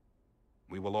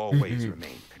 We will always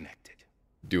remain connected.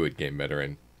 Do it, game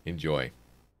veteran. Enjoy.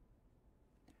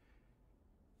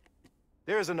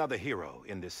 There is another hero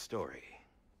in this story.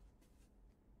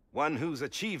 One whose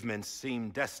achievements seem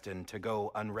destined to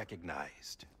go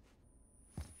unrecognized.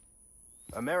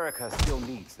 America still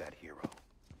needs that hero.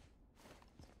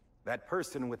 That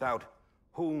person without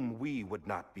whom we would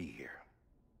not be here.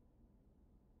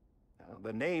 Now,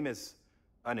 the name is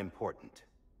unimportant,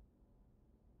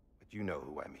 but you know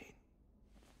who I mean.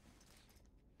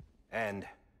 And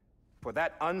for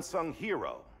that unsung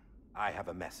hero, I have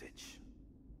a message.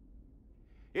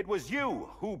 It was you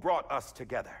who brought us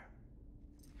together.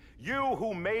 You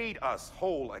who made us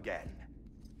whole again.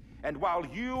 And while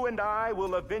you and I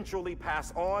will eventually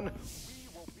pass on, we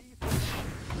will be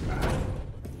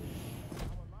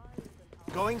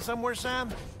Going somewhere, Sam?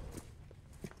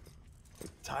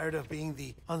 Tired of being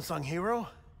the unsung hero?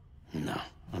 No,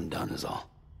 I'm done is all.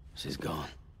 She's gone.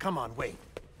 Come on, wait.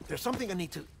 There's something I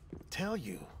need to tell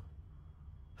you.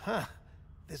 Huh.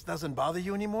 This doesn't bother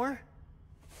you anymore?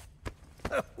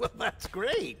 Well, that's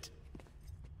great.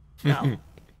 Now,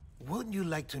 wouldn't you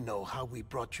like to know how we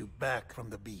brought you back from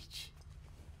the beach?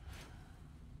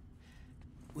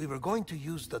 We were going to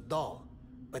use the doll,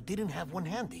 but didn't have one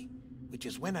handy, which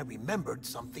is when I remembered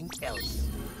something else.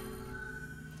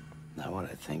 Not what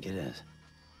I think it is.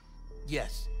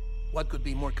 Yes. What could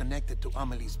be more connected to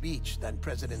Amelie's beach than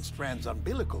President Strand's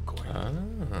umbilical cord?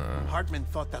 Hartman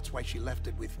thought that's why she left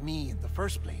it with me in the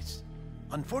first place.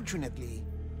 Unfortunately...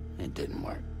 It didn't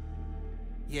work.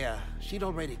 Yeah, she'd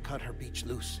already cut her beach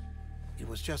loose. It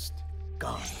was just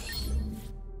gone.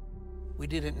 We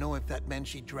didn't know if that meant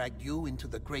she dragged you into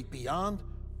the great beyond,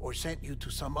 or sent you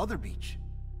to some other beach.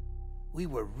 We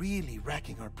were really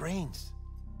racking our brains.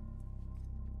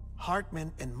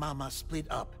 Hartman and Mama split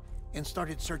up and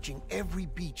started searching every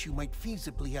beach you might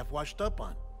feasibly have washed up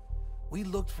on. We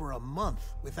looked for a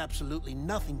month with absolutely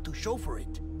nothing to show for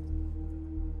it.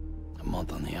 A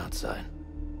month on the outside.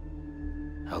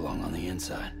 How long on the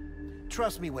inside?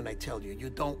 Trust me when I tell you, you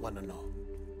don't want to know.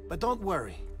 But don't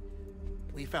worry.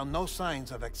 We found no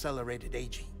signs of accelerated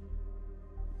aging.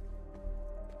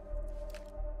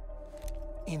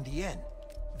 In the end,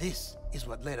 this is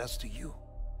what led us to you.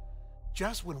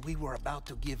 Just when we were about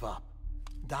to give up,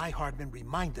 Die Hardman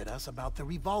reminded us about the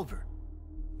revolver.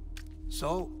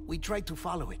 So, we tried to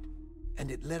follow it, and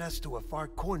it led us to a far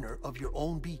corner of your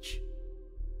own beach.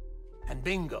 And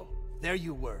bingo, there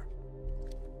you were.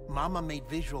 Mama made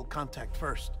visual contact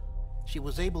first. She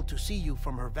was able to see you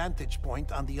from her vantage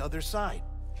point on the other side.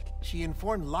 She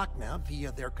informed Lochna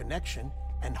via their connection,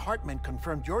 and Hartman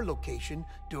confirmed your location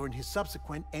during his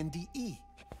subsequent NDE.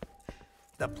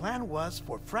 The plan was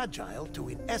for Fragile to,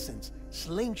 in essence,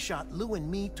 slingshot Lou and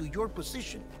me to your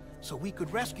position so we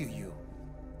could rescue you.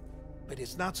 But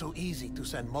it's not so easy to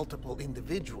send multiple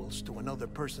individuals to another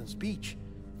person's beach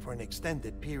for an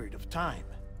extended period of time.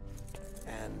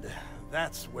 And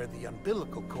that's where the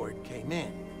umbilical cord came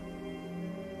in.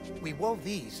 We wove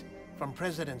these from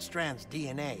President Strand's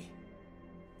DNA.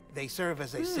 They serve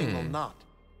as a single knot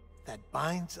that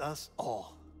binds us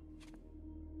all.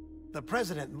 The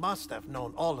President must have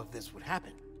known all of this would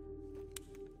happen.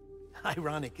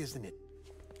 Ironic, isn't it?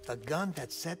 The gun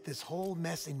that set this whole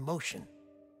mess in motion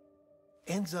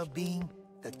ends up being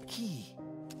the key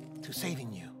to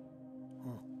saving you.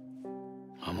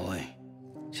 Amelie,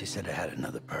 she said it had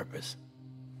another purpose.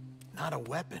 Not a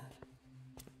weapon,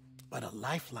 but a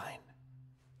lifeline.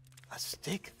 A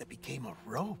stick that became a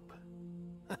rope.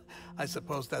 I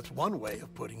suppose that's one way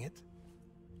of putting it.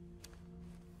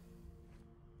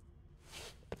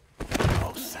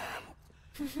 Oh, Sam.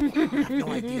 You have no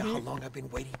idea how long I've been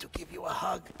waiting to give you a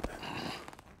hug.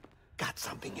 Got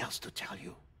something else to tell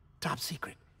you. Top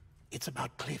secret. It's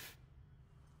about Cliff.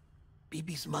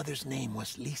 BB's mother's name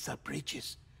was Lisa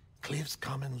Bridges, Cliff's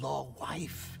common-law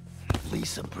wife.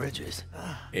 Lisa Bridges.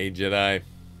 Hey, Jedi.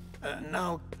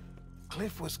 Now,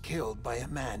 Cliff was killed by a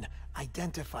man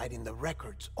identified in the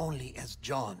records only as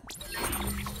John.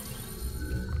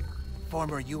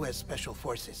 Former U.S. Special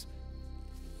Forces.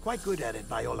 Quite good at it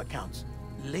by all accounts.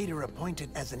 Later appointed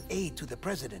as an aide to the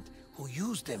president, who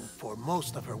used him for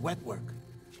most of her wet work.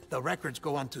 The records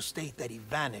go on to state that he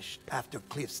vanished after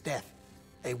Cliff's death.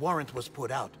 A warrant was put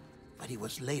out, but he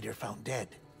was later found dead.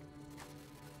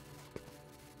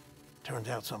 Turns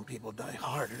out some people die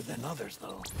harder than others,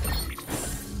 though.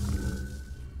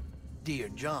 Dear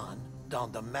John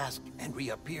donned a mask and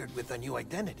reappeared with a new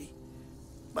identity.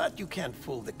 But you can't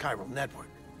fool the chiral network.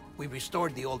 We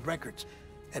restored the old records,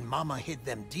 and Mama hid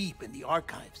them deep in the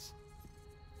archives.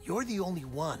 You're the only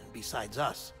one, besides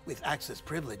us, with access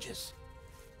privileges.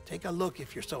 Take a look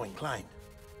if you're so inclined.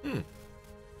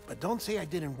 But don't say I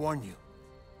didn't warn you.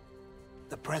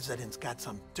 The President's got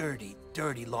some dirty,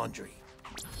 dirty laundry.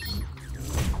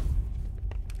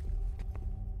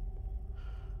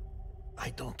 I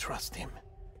don't trust him,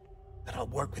 but I'll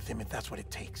work with him if that's what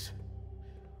it takes.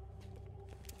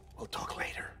 We'll talk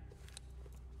later.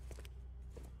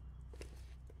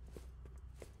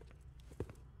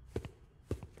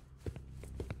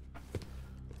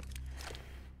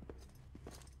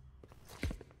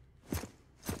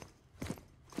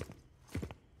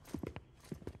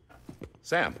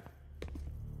 Sam.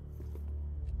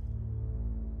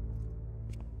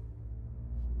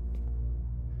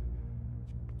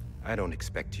 I don't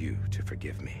expect you to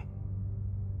forgive me.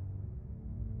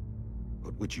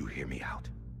 But would you hear me out?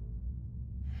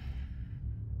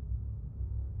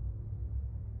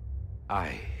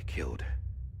 I killed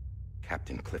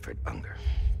Captain Clifford Unger.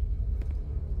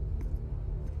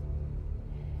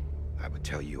 I would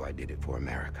tell you I did it for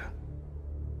America.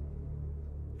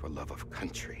 For love of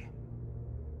country.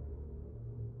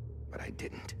 But I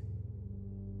didn't.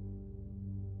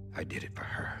 I did it for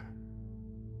her.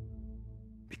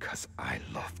 Because I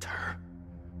loved her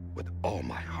with all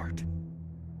my heart.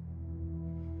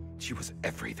 She was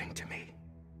everything to me.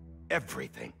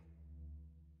 Everything.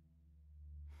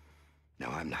 Now,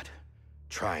 I'm not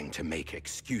trying to make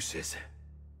excuses.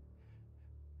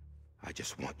 I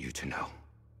just want you to know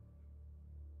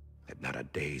that not a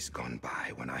day's gone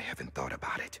by when I haven't thought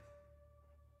about it.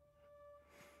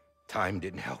 Time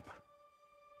didn't help.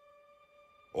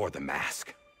 Or the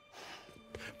mask.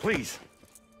 Please,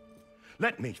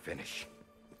 let me finish.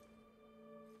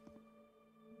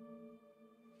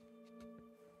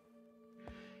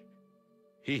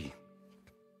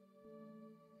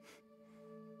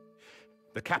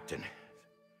 The captain,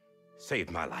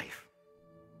 saved my life.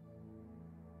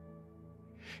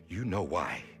 You know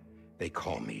why they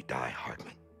call me Die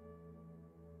Hardman.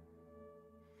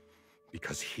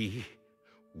 Because he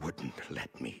wouldn't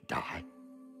let me die.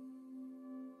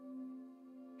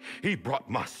 He brought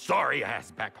my sorry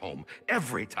ass back home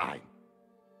every time.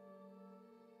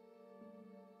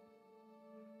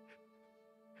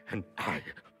 And I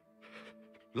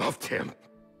loved him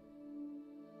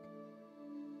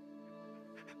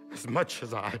as much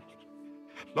as I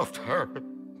loved her.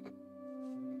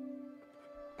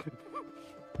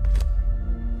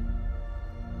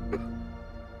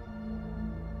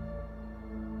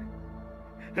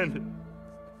 And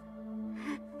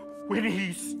when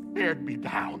he stared me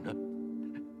down,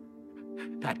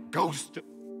 that ghost,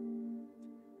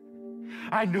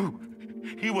 I knew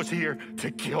he was here to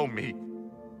kill me,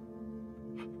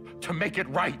 to make it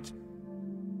right.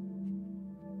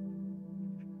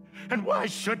 And why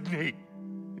shouldn't he?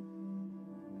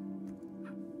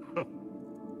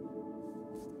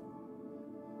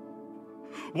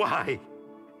 Why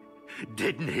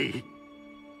didn't he?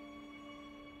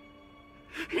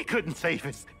 He couldn't save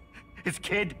his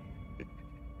kid,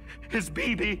 his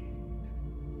baby.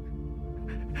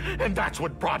 And that's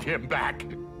what brought him back.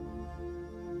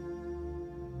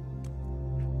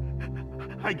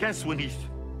 I guess when he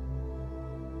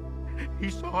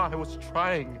saw I was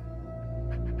trying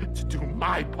to do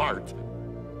my part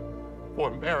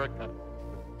for America,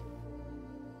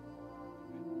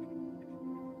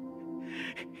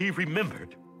 he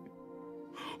remembered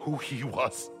who he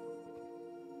was.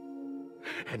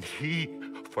 And he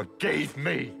forgave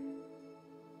me.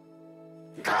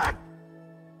 God!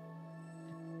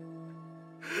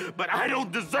 But I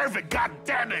don't deserve it, God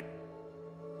damn it!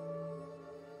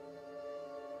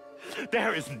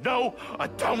 There is no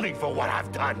atoning for what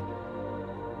I've done.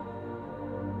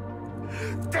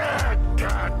 God!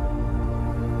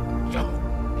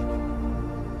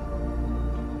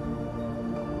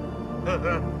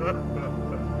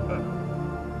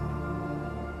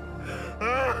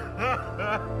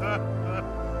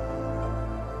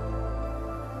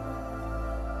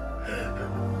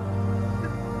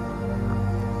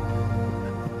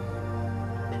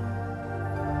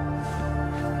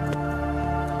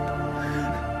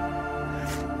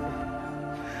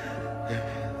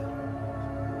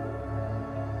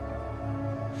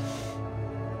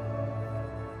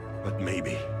 But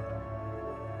maybe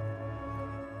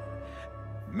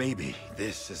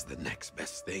this is the next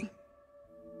best thing.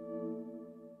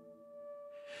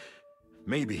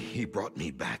 Maybe he brought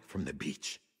me back from the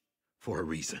beach for a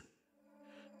reason.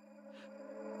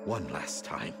 One last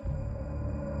time.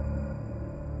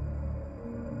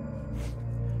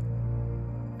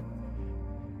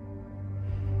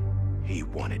 He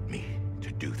wanted me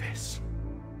to do this.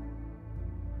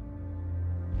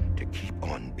 To keep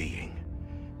on being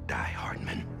Die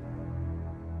Hardman.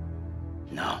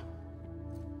 No.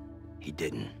 He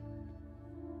didn't.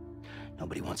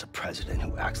 Nobody wants a president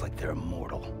who acts like they're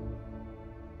immortal.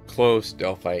 Close,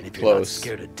 Delphi, And if you're not close.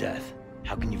 scared of death,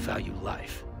 how can you value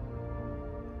life?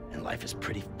 And life is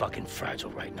pretty fucking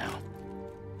fragile right now.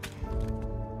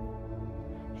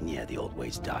 And yeah, the old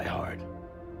ways die hard.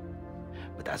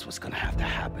 But that's what's gonna have to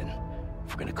happen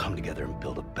if we're gonna come together and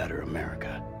build a better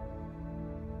America.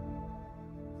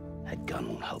 That gun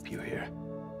won't help you here.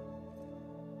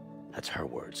 That's her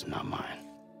words, not mine.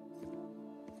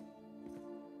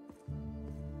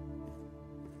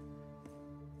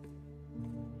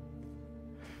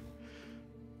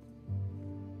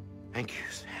 Thank you,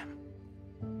 Sam.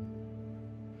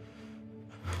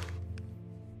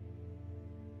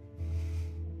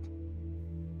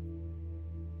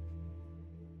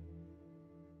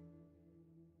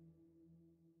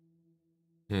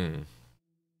 Hmm.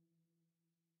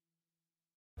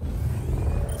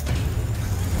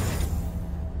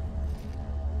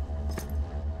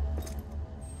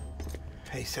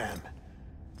 Hey, Sam.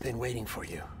 Been waiting for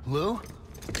you. Lou?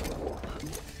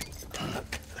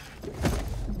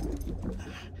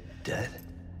 Dead?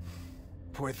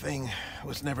 Poor thing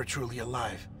was never truly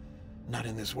alive. Not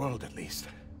in this world, at least.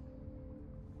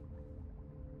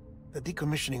 The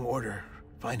decommissioning order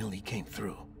finally came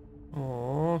through.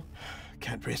 Aww.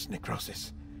 Can't risk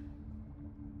necrosis.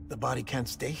 The body can't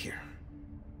stay here.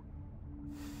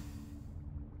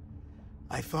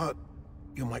 I thought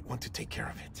you might want to take care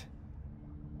of it.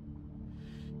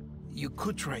 You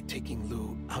could try taking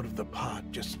Lou out of the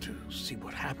pod just to see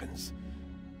what happens.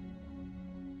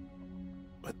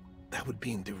 But that would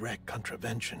be in direct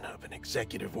contravention of an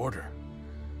executive order.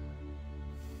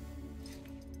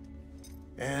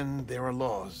 And there are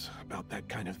laws about that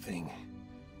kind of thing,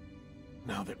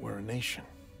 now that we're a nation.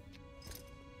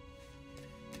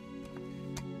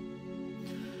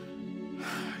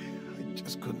 I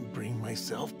just couldn't bring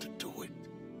myself to do it.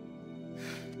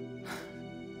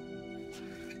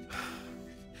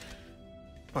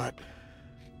 But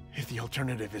if the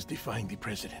alternative is defying the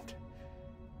president,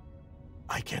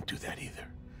 I can't do that either.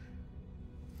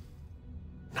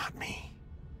 Not me.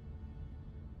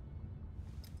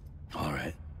 All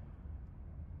right.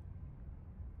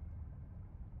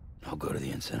 I'll go to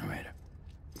the incinerator.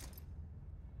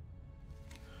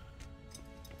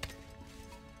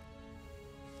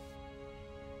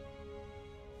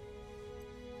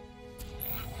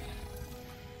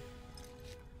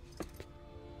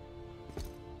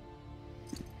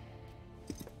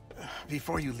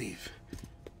 Before you leave,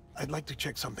 I'd like to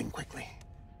check something quickly.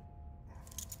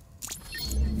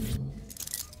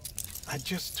 I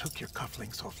just took your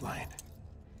cufflinks offline.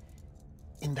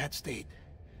 In that state,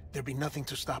 there'd be nothing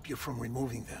to stop you from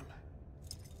removing them.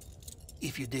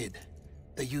 If you did,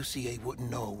 the UCA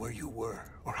wouldn't know where you were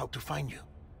or how to find you.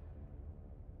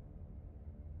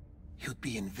 You'd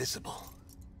be invisible.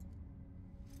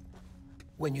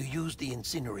 When you use the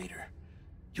incinerator,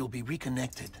 you'll be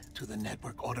reconnected to the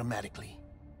network automatically.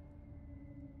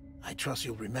 I trust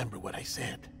you'll remember what I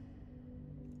said.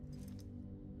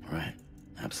 Right.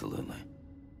 Absolutely.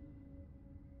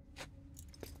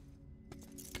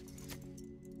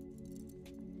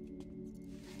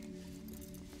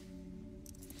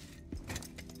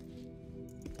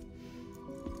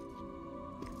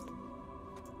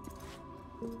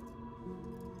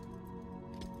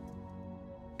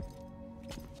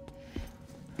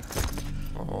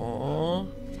 Aww.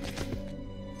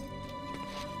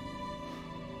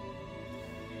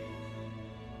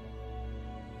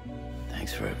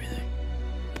 Thanks for everything.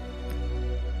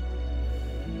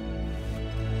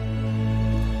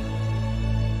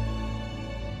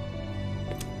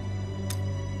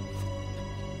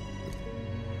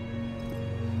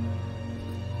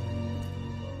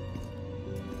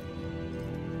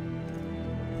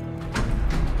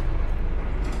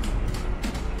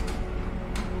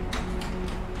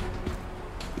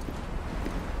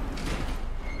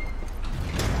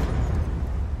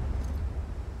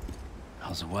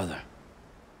 How's the weather?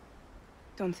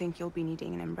 Don't think you'll be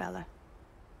needing an umbrella.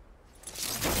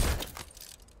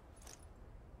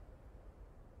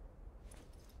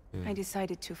 I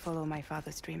decided to follow my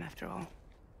father's dream after all.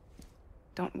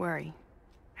 Don't worry.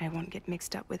 I won't get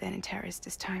mixed up with any terrorists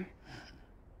this time.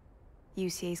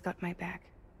 UCA's got my back.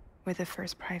 We're the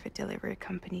first private delivery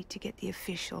company to get the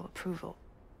official approval.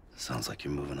 Sounds like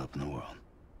you're moving up in the world.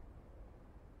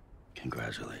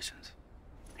 Congratulations.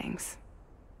 Thanks.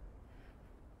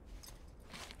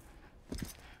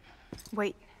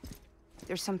 Wait.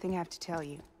 There's something I have to tell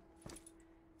you.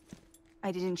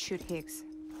 I didn't shoot Higgs.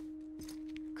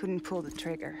 Couldn't pull the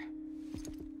trigger.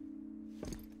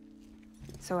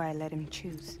 So I let him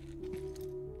choose.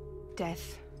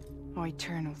 Death or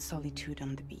eternal solitude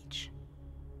on the beach.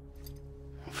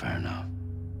 Fair enough.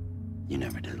 You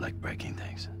never did like breaking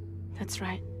things. That's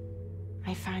right.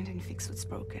 I find and fix what's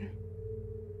broken.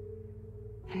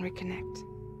 And reconnect.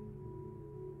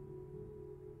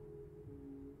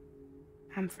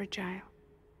 I'm fragile.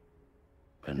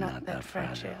 But not that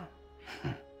fragile.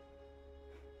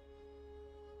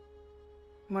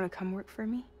 Wanna come work for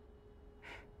me?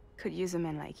 Could use a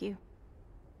man like you.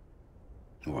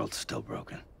 The world's still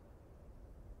broken.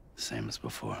 Same as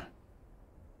before.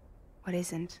 What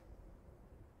isn't?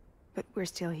 But we're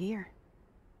still here.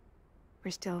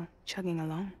 We're still chugging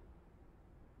along.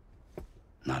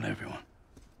 Not everyone.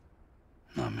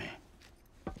 Not me.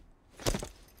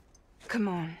 Come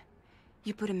on.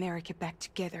 You put America back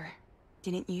together,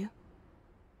 didn't you?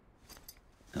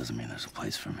 Doesn't mean there's a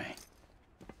place for me.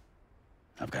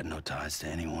 I've got no ties to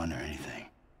anyone or anything.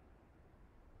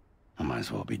 I might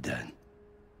as well be dead.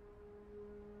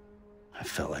 I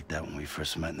felt like that when we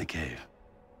first met in the cave.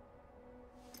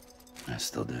 I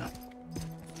still do.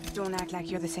 Don't act like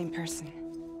you're the same person.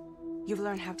 You've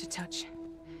learned how to touch,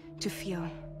 to feel.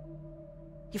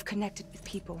 You've connected with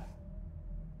people.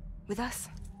 With us.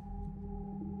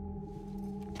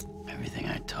 Everything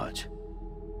I touch,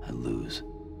 I lose.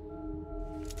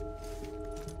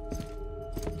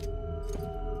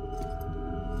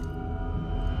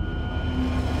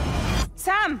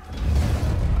 Sam!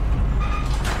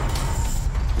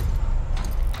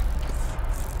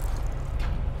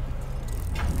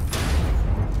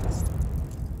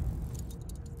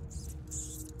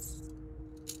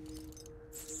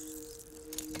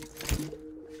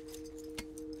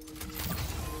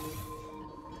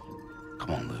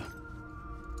 Come on, Lou.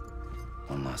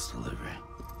 One last delivery.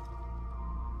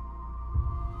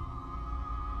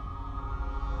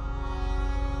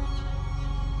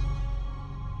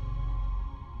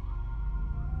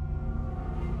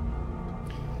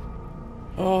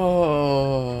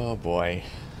 Oh boy.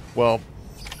 Well,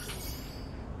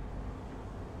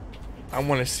 I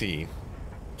want to see.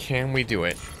 Can we do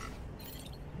it?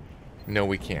 No,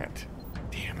 we can't.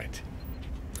 Damn it.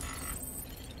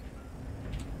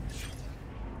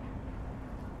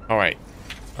 All right.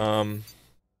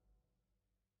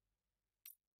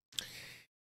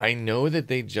 I know that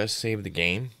they just saved the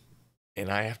game and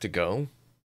I have to go.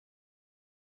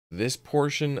 This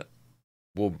portion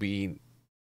will be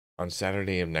on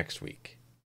Saturday of next week.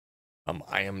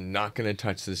 I am not going to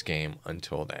touch this game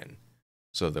until then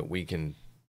so that we can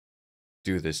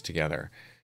do this together.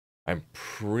 I'm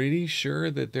pretty sure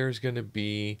that there's going to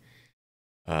be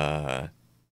yeah,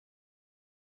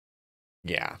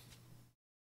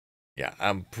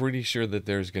 I'm pretty sure that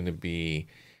there's going to be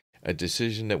a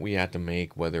decision that we have to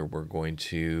make whether we're going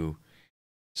to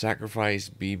sacrifice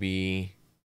BB.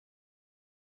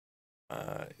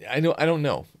 I don't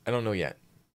know. I don't know yet.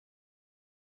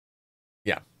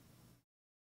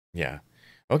 Yeah.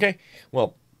 Okay.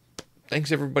 Well,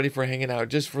 thanks everybody for hanging out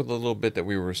just for the little bit that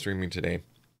we were streaming today.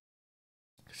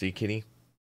 See, kitty?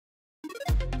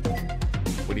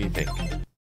 What do you think?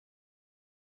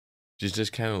 She's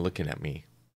just kind of looking at me.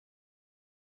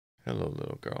 Hello,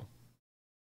 little girl.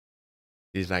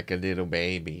 She's like a little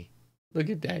baby. Look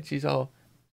at that. She's all...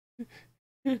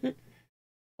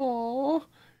 Aww.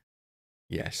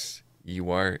 Yes,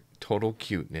 you are total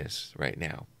cuteness right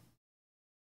now.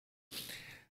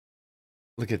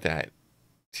 Look at that.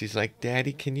 She's like,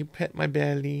 Daddy, can you pet my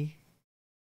belly?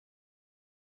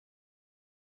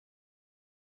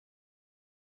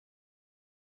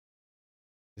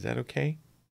 Is that okay?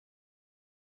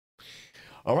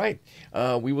 All right.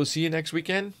 We will see you next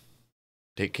weekend.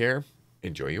 Take care.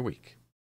 Enjoy your week.